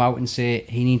players come out and say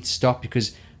he needs to stop?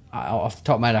 Because off the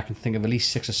top of my head, I can think of at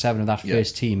least 6 or 7 of that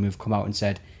first team who've come out and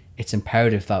said it's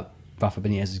imperative that Rafa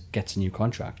Benitez gets a new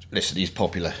contract. Listen, he's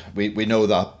popular. We know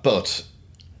that, but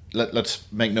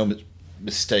let's make no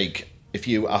mistake. If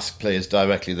you ask players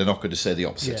directly, they're not going to say the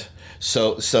opposite.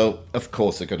 Yeah. So of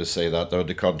course they're going to say that they're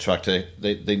under contract.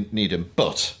 They need him,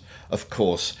 but of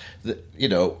course,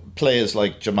 players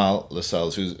like Jamal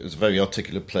Lascelles, who's a very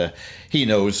articulate player, he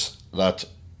knows that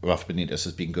Rafa Benitez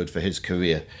has been good for his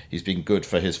career. He's been good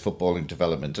for his footballing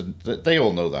development, and they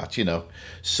all know that.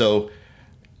 So.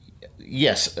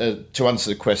 Yes, to answer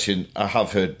the question, I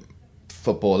have heard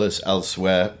footballers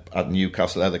elsewhere at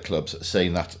Newcastle, other clubs,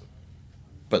 saying that,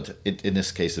 but in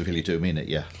this case, they really do mean it,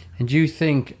 yeah. And do you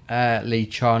think Lee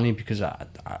Charnley, because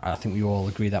I think we all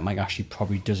agree that Mike Ashley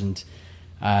probably doesn't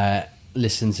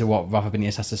listen to what Rafa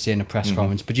Benitez has to say in a press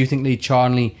conference, but do you think Lee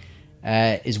Charnley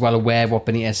is well aware of what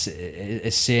Benitez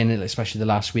is saying, especially the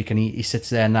last week, and he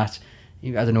sits there and that, I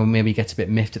don't know, maybe he gets a bit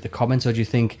miffed at the comments, or do you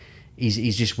think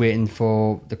he's just waiting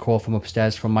for the call from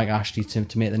upstairs from Mike Ashley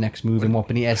to make the next move, and what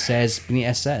Benitez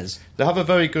says? They have a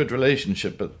very good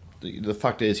relationship, but the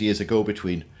fact is he is a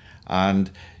go-between,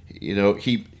 and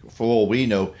he, for all we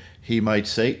know, he might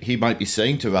be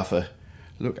saying to Rafa,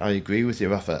 look, I agree with you,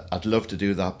 Rafa, I'd love to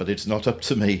do that, but it's not up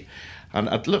to me. And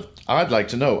I'd like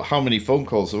to know how many phone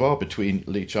calls there are between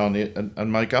Lee Charnley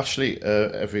and Mike Ashley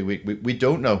every week. We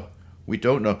don't know.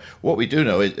 What we do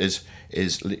know is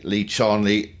Lee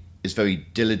Charnley is very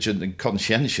diligent and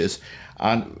conscientious,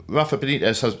 and Rafa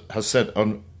Benitez has said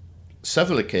on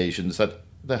several occasions that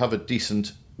they have a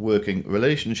decent working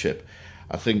relationship.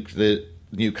 I think the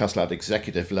Newcastle at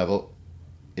executive level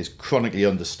is chronically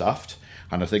understaffed,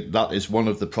 and I think that is one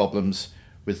of the problems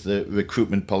with the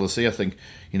recruitment policy. I think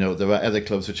there are other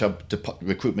clubs which have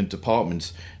recruitment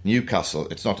departments. Newcastle,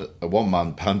 it's not a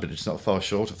one-man band, but it's not far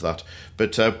short of that.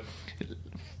 But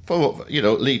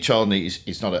Lee Charnley,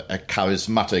 he's not a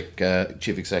charismatic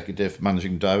chief executive,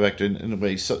 managing director in a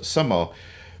way. Some are,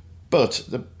 but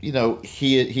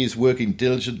he's working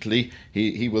diligently.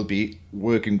 He will be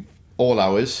working all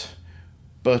hours,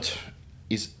 but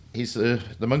he's the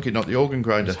monkey, not the organ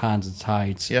grinder. His hands are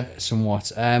tied,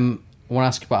 somewhat. I want to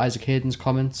ask you about Isaac Hayden's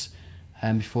comments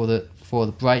before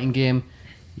the Brighton game.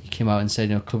 He came out and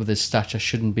said, a club of this stature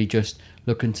shouldn't be just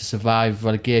looking to survive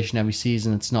relegation every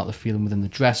season. It's not the feeling within the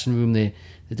dressing room. They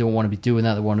don't want to be doing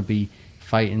that. They want to be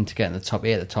fighting to get in the top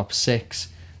 8, the top 6.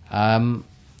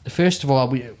 First of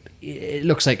all, it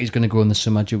looks like he's going to go in the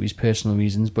summer due to his personal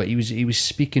reasons, but he was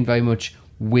speaking very much,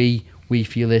 we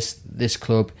feel this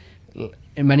club,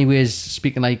 in many ways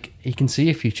speaking like he can see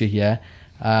a future here,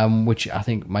 which I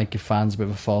think might give fans a bit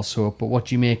of a false hope. But what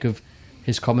do you make of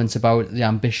his comments about the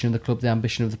ambition of the club, the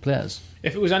ambition of the players?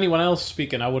 If it was anyone else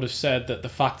speaking, I would have said that the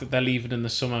fact that they're leaving in the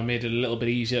summer made it a little bit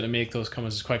easier to make those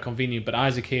comments. It's quite convenient. But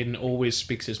Isaac Hayden always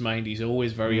speaks his mind. He's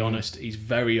always very honest. He's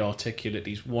very articulate.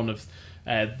 He's one of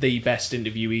the best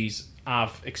interviewees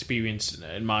I've experienced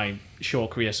in my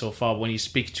short career so far. When you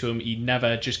speak to him, he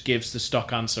never just gives the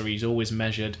stock answer. He's always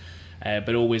measured,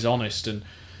 but always honest. And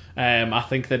I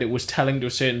think that it was telling to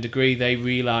a certain degree. They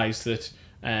realised that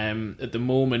at the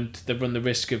moment they run the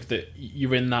risk of that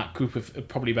you're in that group of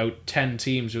probably about 10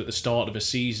 teams who at the start of a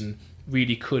season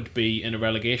really could be in a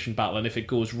relegation battle. And if it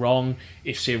goes wrong,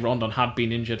 if say Rondon had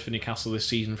been injured for Newcastle this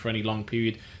season for any long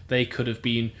period, they could have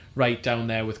been right down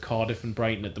there with Cardiff and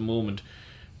Brighton at the moment.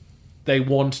 They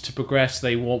want to progress,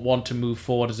 they want to move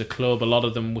forward as a club. A lot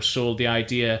of them were sold the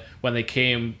idea when they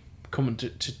coming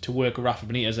to work with Rafa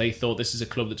Benitez. They thought this is a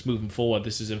club that's moving forward.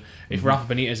 If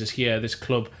Rafa Benitez is here, this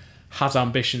club has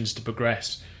ambitions to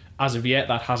progress. As of yet,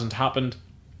 that hasn't happened.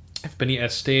 If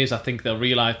Benitez stays, I think they'll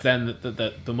realise then that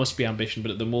there must be ambition.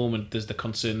 But at the moment, there's the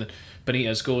concern that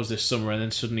Benitez goes this summer, and then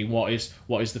suddenly, what is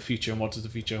the future, and what does the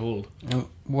future hold?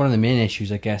 One of the main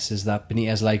issues, I guess, is that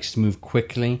Benitez likes to move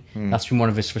quickly. That's been one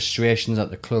of his frustrations at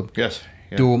the club. Yes,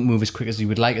 yeah. Don't move as quick as he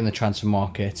would like in the transfer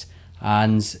market,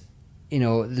 and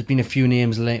there's been a few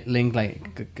names linked,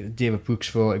 like David Brooks,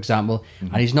 for example,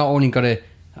 and he's not only got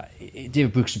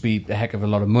David Brooks would be a heck of a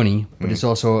lot of money, but it's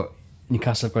also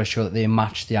Newcastle have got to show that they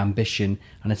match the ambition.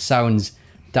 And it sounds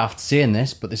daft saying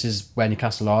this, but this is where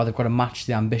Newcastle are. They've got to match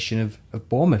the ambition of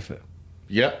Bournemouth.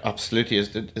 Yeah, absolutely.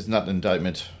 Isn't that an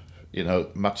indictment?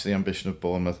 Match the ambition of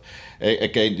Bournemouth.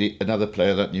 Again, another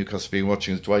player that Newcastle have been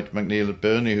watching is Dwight McNeil at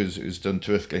Burnley, who's done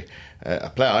terrifically. A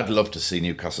player I'd love to see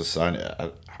Newcastle sign.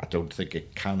 I don't think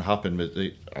it can happen. But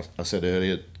I said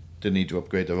earlier, they need to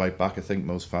upgrade the right back. I think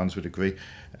most fans would agree.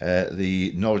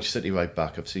 The Norwich City right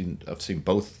back. I've seen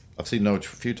both. I've seen Norwich a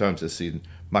few times this season.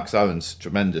 Max Aarons,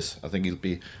 tremendous. I think he'll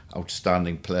be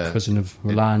outstanding player. Cousin of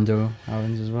Rolando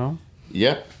Aarons as well.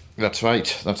 Yeah, that's right.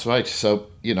 So so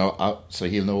he'll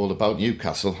know all about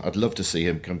Newcastle. I'd love to see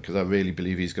him come because I really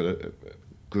believe he's got a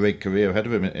great career ahead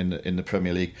of him in the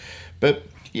Premier League. But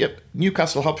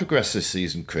Newcastle have progressed this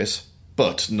season, Chris,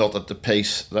 but not at the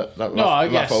pace that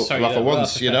Rafa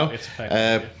wants.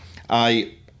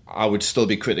 I would still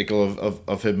be critical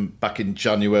of him back in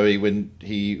January when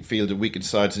he fielded weakened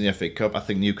sides in the FA Cup. I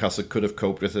think Newcastle could have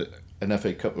coped with an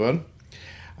FA Cup run.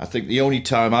 I think the only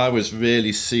time I was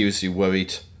really seriously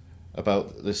worried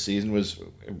about this season was,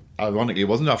 ironically, it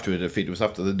wasn't after a defeat, it was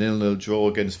after the 0-0 draw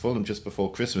against Fulham just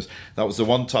before Christmas. That was the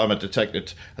one time I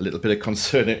detected a little bit of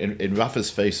concern in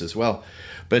Rafa's face as well.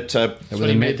 But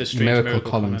he made the miracle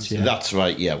comments. Yeah. That's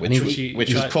right, yeah, which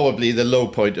was probably the low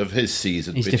point of his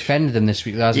season. He's defended them this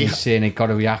week, hasn't he, saying it got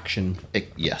a reaction.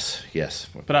 Yes.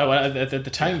 But at the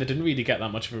time, they didn't really get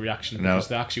that much of a reaction because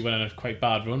they actually went on a quite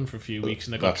bad run for a few weeks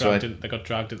and they got dragged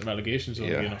into the relegation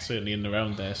zone, certainly in and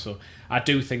around there. So I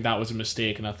do think that was a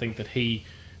mistake, and I think that he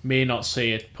may not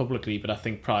say it publicly, but I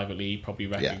think privately he probably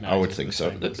recognises. Yeah, I would think so.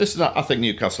 Listen, I think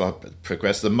Newcastle have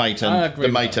progressed. They might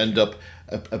end up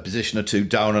a position or two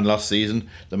down on last season.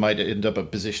 They might end up a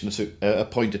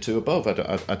point or two above.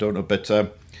 I don't know, but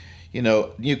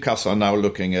Newcastle are now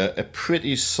looking at a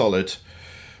pretty solid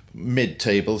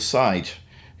mid-table side.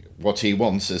 What he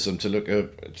wants is them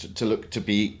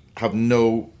to have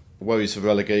no worries of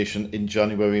relegation in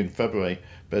January and February.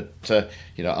 But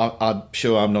I'm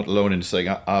sure I'm not alone in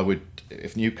saying I would,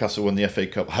 if Newcastle won the FA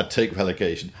Cup, I'd take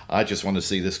relegation. I just want to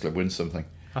see this club win something.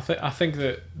 I think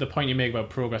that the point you make about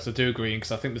progress, I do agree,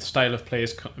 because I think the style of play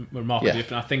is remarkably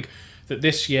different. I think that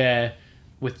this year,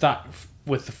 with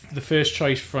the first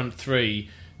choice front three,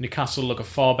 Newcastle look a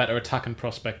far better attacking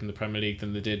prospect in the Premier League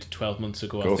than they did 12 months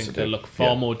ago. I think they look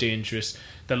far more dangerous.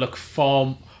 They look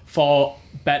far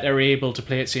better able to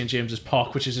play at St James's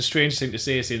Park, which is a strange thing to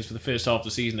say, since for the first half of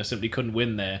the season they simply couldn't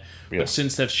win there. But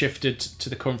since they've shifted to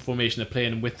the current formation they're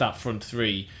playing with that front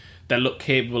three, they look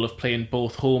capable of playing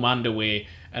both home and away,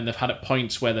 and they've had at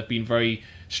points where they've been very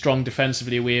strong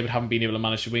defensively away but haven't been able to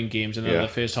manage to win games, and then the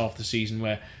first half of the season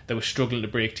where they were struggling to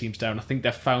break teams down. I think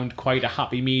they've found quite a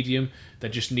happy medium. They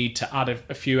just need to add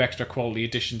a few extra quality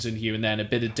additions in here and then, a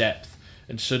bit of depth,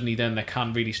 and suddenly then they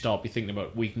can really start be thinking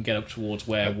about we can get up towards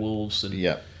where Wolves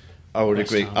and I would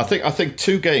agree. I think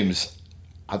two games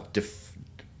have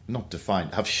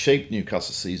have shaped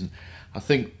Newcastle's season. I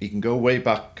think you can go way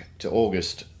back to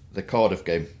August, the Cardiff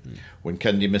game, when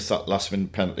Kennedy missed that last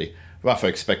minute penalty. Rafa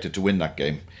expected to win that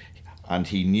game, and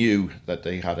he knew that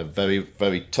they had a very,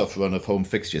 very tough run of home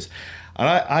fixtures. And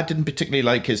I didn't particularly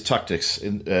like his tactics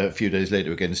a few days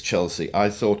later against Chelsea. I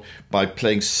thought by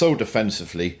playing so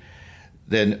defensively,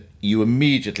 then you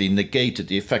immediately negated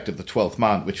the effect of the 12th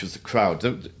man, which was the crowd.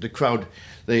 The crowd,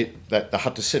 they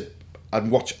had to sit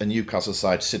and watch a Newcastle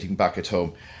side sitting back at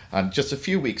home. And just a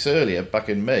few weeks earlier, back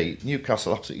in May,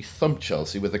 Newcastle absolutely thumped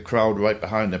Chelsea with the crowd right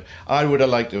behind them. I would have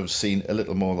liked to have seen a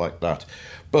little more like that.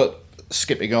 But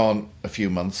skipping on a few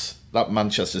months, that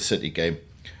Manchester City game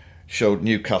showed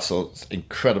Newcastle's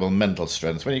incredible mental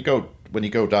strength. When you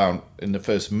go down in the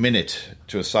first minute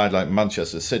to a side like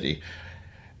Manchester City,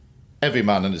 every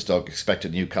man and his dog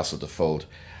expected Newcastle to fold.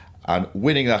 And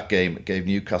winning that game gave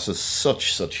Newcastle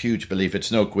such huge belief.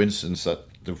 It's no coincidence that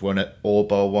they've won it all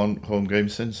bar one home game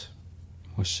since.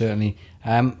 Well, certainly.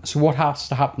 So what has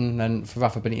to happen then for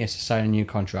Rafa Benitez to sign a new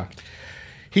contract?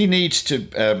 He needs to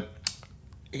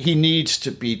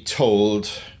be told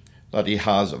that he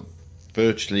has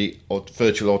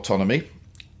virtual autonomy,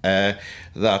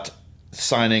 that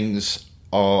signings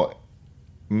are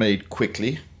made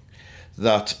quickly,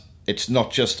 that it's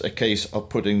not just a case of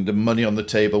putting the money on the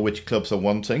table which clubs are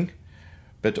wanting,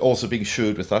 but also being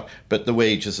shrewd with that, but the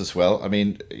wages as well. I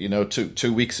mean,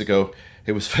 2 weeks ago,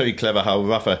 it was very clever how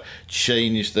Rafa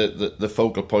changed the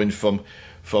focal point from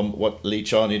what Lee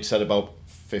Charney had said about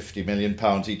 £50 million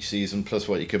each season plus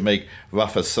what you could make.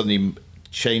 Rafa suddenly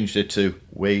changed it to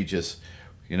wages.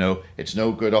 It's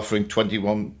no good offering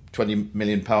 £20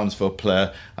 million for a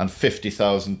player and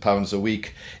 £50,000 a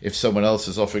week if someone else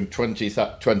is offering 20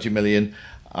 million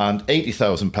and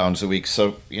 £80,000 a week.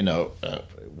 So,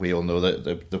 we all know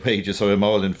that the wages are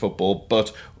immoral in football,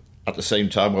 but at the same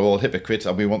time, we're all hypocrites,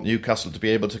 and we want Newcastle to be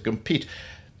able to compete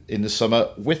in the summer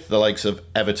with the likes of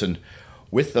Everton,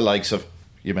 with the likes of,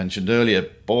 you mentioned earlier,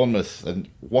 Bournemouth and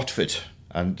Watford,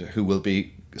 and who will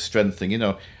be strengthening.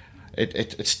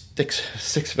 It sticks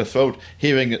in my throat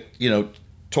hearing,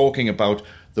 talking about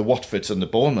the Watfords and the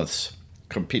Bournemouths,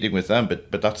 competing with them,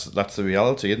 but that's the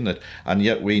reality, isn't it? And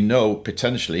yet we know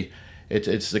potentially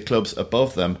it's the clubs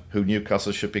above them who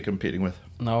Newcastle should be competing with.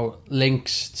 Now,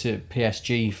 links to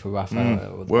PSG for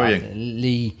Rafa. Worrying.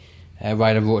 Lee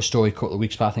Ryder wrote a story a couple of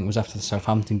weeks back, I think it was after the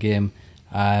Southampton game,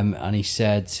 and he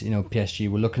said,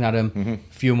 PSG were looking at him. Mm-hmm.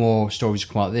 A few more stories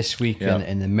come out this week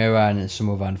in the Mirror and in some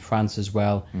over in France as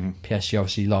well. Mm-hmm. PSG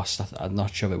obviously lost. I'm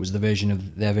not sure if it was their version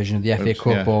of the FA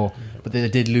Cup, but they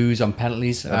did lose on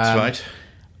penalties. That's right.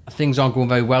 Things aren't going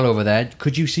very well over there.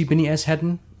 Could you see Benitez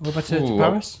heading over to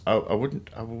Paris? I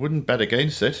wouldn't bet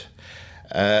against it.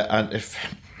 And if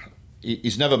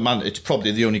he's never it's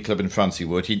probably the only club in France he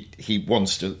would. He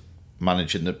wants to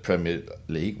manage in the Premier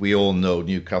League. We all know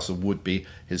Newcastle would be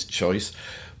his choice.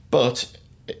 But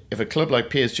if a club like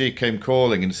PSG came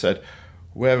calling and said,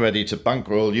 "We're ready to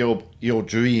bankroll your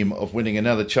dream of winning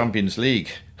another Champions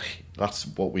League," that's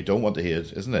what we don't want to hear,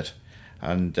 isn't it?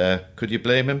 And could you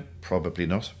blame him? Probably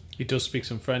not. He does speak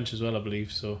some French as well, I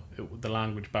believe, so the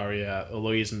language barrier,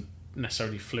 although he isn't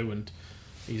necessarily fluent,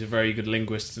 he's a very good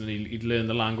linguist and he'd learn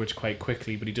the language quite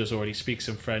quickly, but he does already speak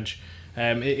some French.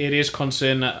 It is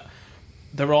concerning that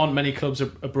there aren't many clubs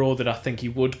abroad that I think he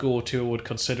would go to or would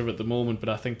consider at the moment, but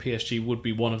I think PSG would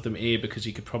be one of them, because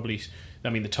he could probably,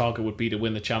 the target would be to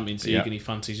win the Champions League, and he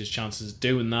fancies his chances of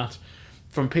doing that.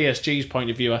 From PSG's point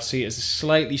of view, I see it as a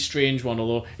slightly strange one.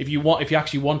 Although, if you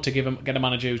actually want to get a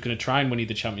manager who's going to try and win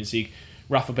the Champions League,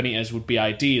 Rafa Benitez would be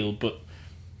ideal. But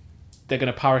they're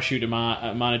going to parachute a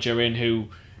manager in who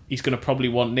he's going to probably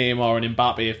want Neymar and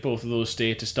Mbappe, if both of those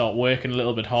stay, to start working a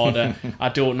little bit harder. I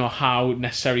don't know how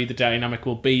necessarily the dynamic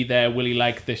will be there. Will he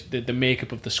like the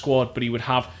makeup of the squad? But he would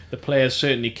have the players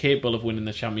certainly capable of winning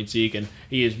the Champions League, and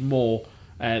he is more.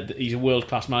 He's a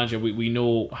world-class manager. We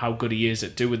know how good he is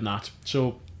at doing that.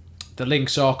 So the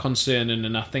links are concerning,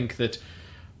 and I think that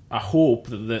I hope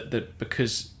that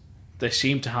because they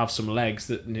seem to have some legs,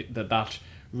 that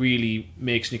really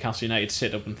makes Newcastle United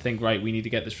sit up and think, right, we need to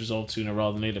get this resolved sooner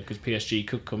rather than later, because PSG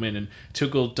could come in, and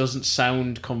Tuchel doesn't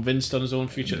sound convinced on his own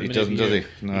future. He doesn't, does he?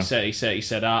 No. He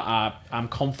said, I'm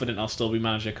confident I'll still be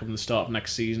manager come the start of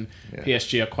next season. Yeah.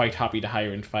 PSG are quite happy to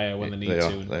hire and fire when they need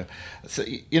to. So,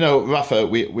 Rafa,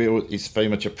 he's very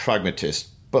much a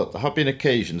pragmatist, but there have been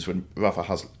occasions when Rafa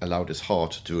has allowed his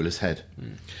heart to rule his head.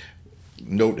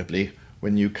 Notably,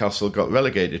 when Newcastle got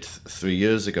relegated 3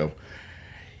 years ago.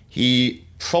 He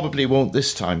probably won't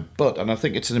this time, and I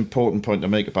think it's an important point to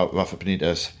make about Rafa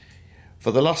Benitez.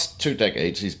 For the last 2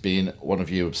 decades, he's been one of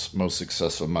Europe's most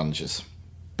successful managers.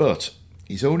 But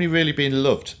he's only really been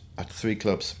loved at 3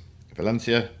 clubs: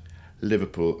 Valencia,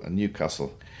 Liverpool and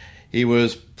Newcastle. He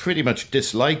was pretty much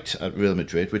disliked at Real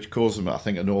Madrid, which caused him, I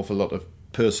think, an awful lot of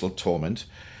personal torment.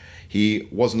 He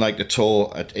wasn't liked at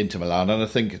all at Inter Milan, and I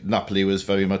think Napoli was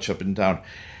very much up and down.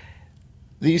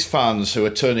 These fans who are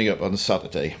turning up on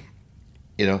Saturday,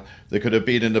 they could have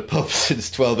been in the pub since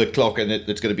 12 o'clock, and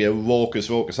it's going to be a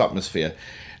raucous atmosphere.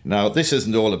 Now, this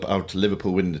isn't all about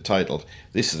Liverpool winning the title.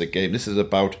 This is a game. This is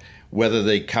about whether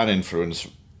they can influence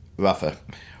Rafa.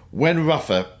 When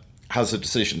Rafa has a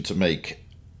decision to make,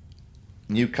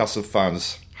 Newcastle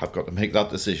fans have got to make that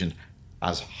decision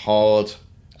as hard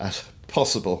as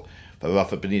possible for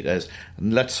Rafa Benitez.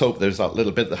 And let's hope there's that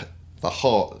little bit the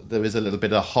heart. There is a little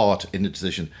bit of heart in the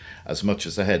decision as much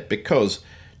as the head, because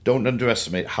don't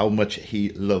underestimate how much he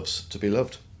loves to be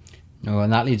loved. Oh,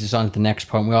 and that leads us on to the next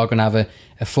point. We are going to have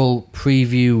a full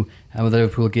preview of the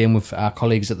Liverpool game with our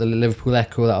colleagues at the Liverpool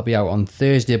Echo. That'll be out on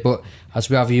Thursday. But as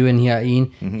we have you in here,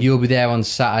 Ian, you'll be there on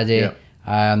Saturday.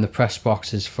 Yep. The press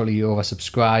box is fully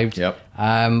oversubscribed. Yep.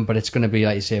 But it's going to be,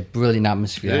 like you say, a brilliant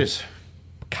atmosphere. It is.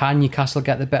 Can Newcastle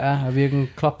get the better of Jurgen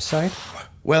Klopp's side?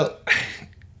 Well,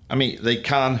 I mean, they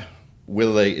can.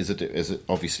 Will they? Is it?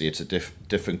 Obviously, it's a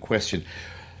different question.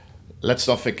 Let's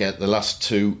not forget the last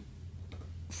two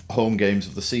home games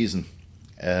of the season.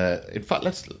 In fact,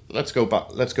 let's go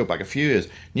back a few years.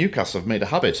 Newcastle have made a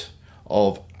habit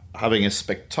of having a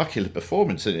spectacular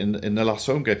performance in the last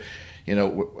home game. You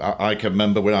know, I can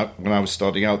remember when I was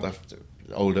starting out.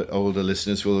 Older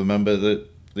listeners will remember the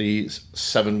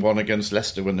 7-1 against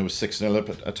Leicester when there was 6-0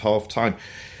 up at half time.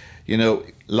 You know,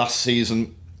 last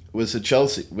season was the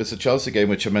Chelsea game,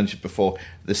 which I mentioned before.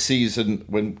 The season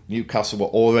when Newcastle were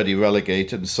already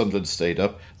relegated and Sunderland stayed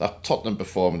up. That Tottenham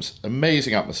performance,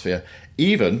 amazing atmosphere.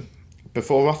 Even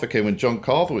before Rafa came, when John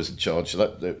Carver was in charge,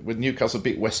 when Newcastle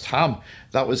beat West Ham,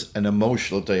 that was an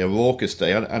emotional day, a raucous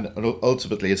day, and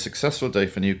ultimately a successful day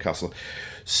for Newcastle.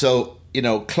 So, you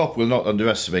know, Klopp will not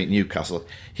underestimate Newcastle.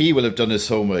 He will have done his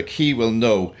homework. He will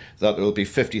know that there will be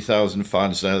 50,000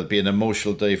 fans there. It'll be an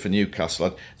emotional day for Newcastle.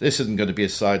 And this isn't going to be a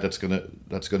side that's going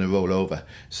to roll over.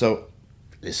 So,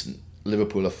 listen,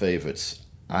 Liverpool are favourites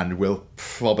and will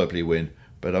probably win,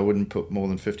 but I wouldn't put more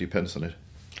than 50 pence on it.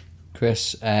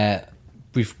 Chris,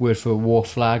 brief word for War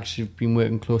Flags. You've been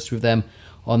working closely with them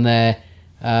on their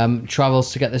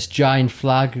travels to get this giant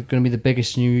flag. It's going to be the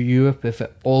biggest in Europe. If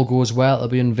it all goes well, it'll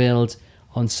be unveiled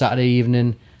on Saturday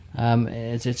evening.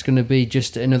 It's going to be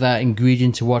just another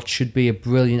ingredient to what should be a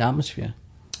brilliant atmosphere.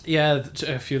 Yeah,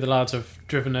 a few of the lads have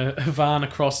driven a van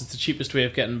across. It's the cheapest way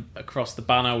of getting across the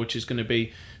banner, which is going to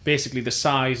be basically the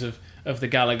size of the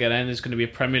Gallagher end. It's going to be a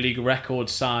Premier League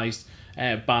record-sized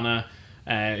banner.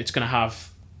 It's going to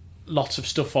have lots of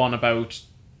stuff on about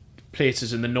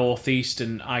places in the northeast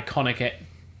and iconic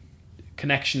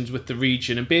connections with the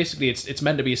region, and basically it's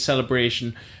meant to be a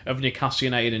celebration of Newcastle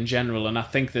United in general. And I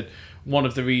think that one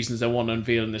of the reasons they want to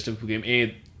unveil in this Liverpool game,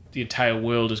 the entire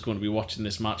world is going to be watching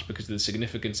this match because of the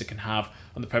significance it can have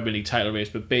on the Premier League title race,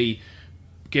 but B,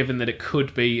 given that it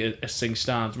could be a thing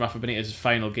stands, Rafa Benitez's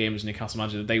final game as Newcastle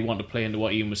manager, that they want to play into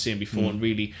what Ian was saying before and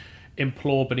really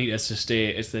implore Benitez to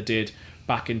stay as they did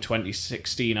back in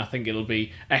 2016. I think it'll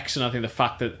be excellent. I think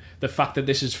the fact that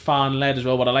this is fan led as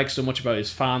well. What I like so much about it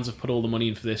is fans have put all the money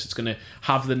in for this. It's going to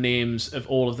have the names of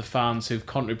all of the fans who've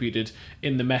contributed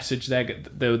in the message there.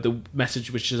 The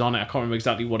message which is on it, I can't remember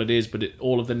exactly what it is, but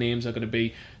all of the names are going to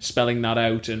be spelling that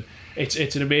out, and it's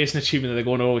an amazing achievement that they're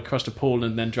going all across to Poland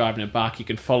and then driving it back. You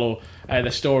can follow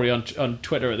the story on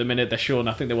Twitter at the minute. They're showing,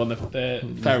 I think they won the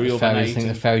ferry overnight. I think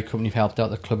the ferry company have helped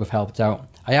out, the club have helped out.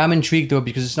 I am intrigued though,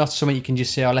 because it's not something you can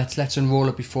just say, let's unroll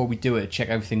it before we do it, check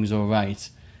everything's alright.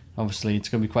 Obviously it's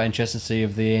going to be quite interesting to see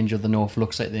if the Angel of the North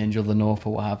looks like the Angel of the North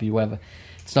or what have you, whatever.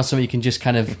 It's not something you can just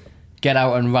kind of get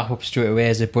out and wrap up straight away,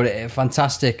 is it? But a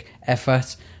fantastic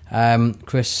effort.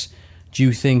 Chris, do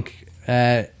you think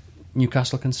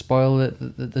Newcastle can spoil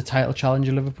the title challenge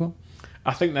of Liverpool?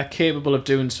 I think they're capable of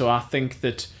doing so. I think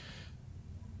that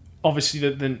obviously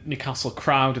the Newcastle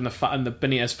crowd and the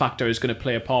Benitez factor is going to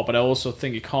play a part, but I also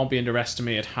think it can't be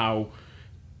underestimated how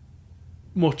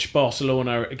much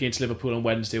Barcelona against Liverpool on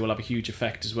Wednesday will have a huge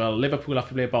effect as well. Liverpool have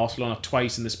to play Barcelona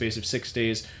twice in the space of 6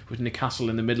 days, with Newcastle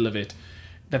in the middle of it.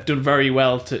 They've done very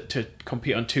well to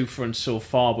compete on two fronts so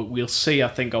far, but we'll see, I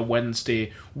think, on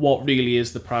Wednesday what really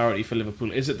is the priority for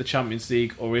Liverpool. Is it the Champions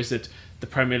League or is it the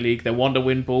Premier League? They want to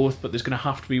win both, but there's going to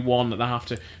have to be one that they have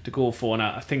to go for. And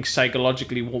I think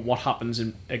psychologically what happens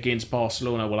against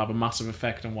Barcelona will have a massive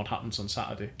effect on what happens on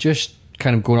Saturday. Just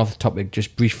kind of going off the topic,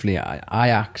 just briefly,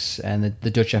 Ajax and the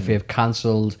Dutch FA have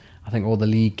cancelled, I think, all the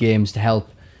league games to help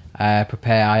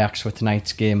prepare Ajax for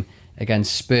tonight's game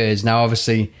against Spurs. Now,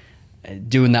 obviously,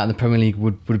 doing that in the Premier League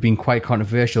would have been quite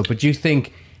controversial, but do you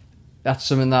think that's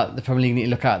something that the Premier League need to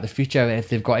look at in the future? If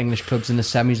they've got English clubs in the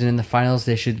semis and in the finals,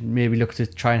 they should maybe look to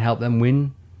try and help them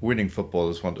win? Winning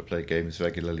footballers want to play games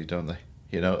regularly, don't they?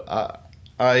 You know,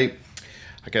 I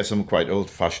guess I'm quite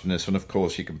old-fashioned in this one. Of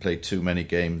course, you can play too many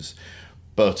games,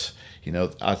 but you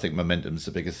know, I think momentum's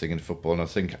the biggest thing in football, and I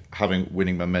think having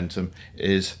winning momentum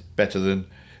is better than.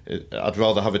 I'd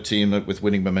rather have a team with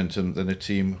winning momentum than a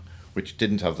team which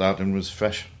didn't have that and was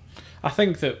fresh. I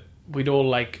think that we'd all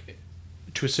like,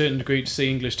 to a certain degree, to see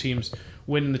English teams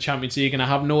win the Champions League, and I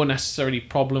have no necessarily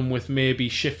problem with maybe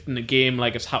shifting a game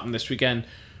like it's happened this weekend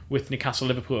with Newcastle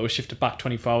Liverpool. It was shifted back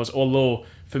 24 hours, although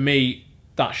for me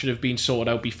that should have been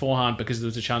sorted out beforehand because there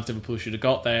was a chance Liverpool should have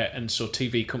got there, and so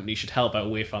TV companies should help out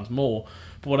away fans more.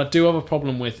 But what I do have a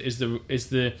problem with is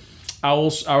I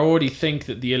already think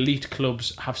that the elite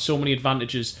clubs have so many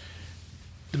advantages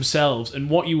themselves,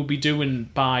 and what you would be doing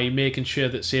by making sure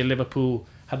that, say, Liverpool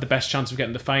had the best chance of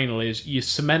getting the final is you're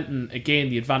cementing again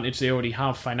the advantage they already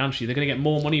have financially. They're going to get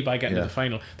more money by getting to the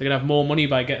final. They're going to have more money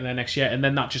by getting there next year, and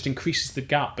then that just increases the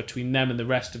gap between them and the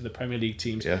rest of the Premier League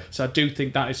teams. So I do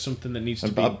think that is something that needs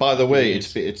to be. By the way,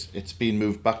 it's been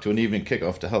moved back to an evening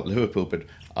kickoff to help Liverpool, but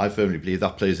I firmly believe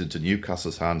that plays into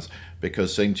Newcastle's hands,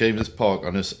 because St James's Park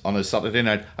on a Saturday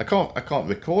night, I can't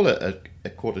recall a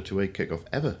 7:45 kickoff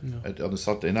ever on a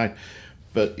Saturday night.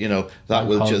 But that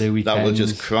will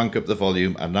just crank up the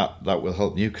volume, and that will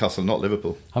help Newcastle, not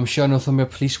Liverpool. I'm sure Northumbria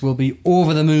Police will be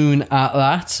over the moon at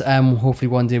that. Hopefully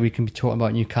one day we can be talking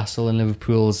about Newcastle and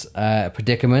Liverpool's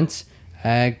predicament.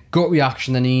 Gut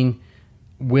reaction then, Ian.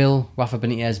 Will Rafa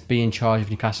Benitez be in charge of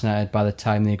Newcastle United by the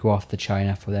time they go off to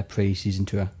China for their pre-season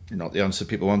tour? Not the answer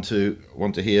people want to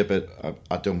hear, but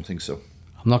I don't think so.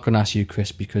 I'm not going to ask you,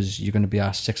 Chris, because you're going to be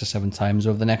asked 6 or 7 times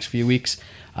over the next few weeks,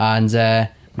 and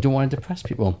we don't want to depress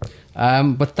people.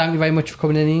 But thank you very much for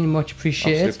coming in, Ian. Much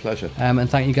appreciated. Absolute pleasure. And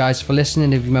thank you guys for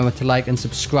listening. If you remember to like and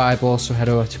subscribe, also head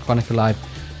over to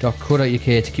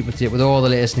chroniclelive.co.uk to keep up to date with all the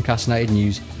latest Newcastle United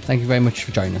news. Thank you very much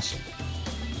for joining us.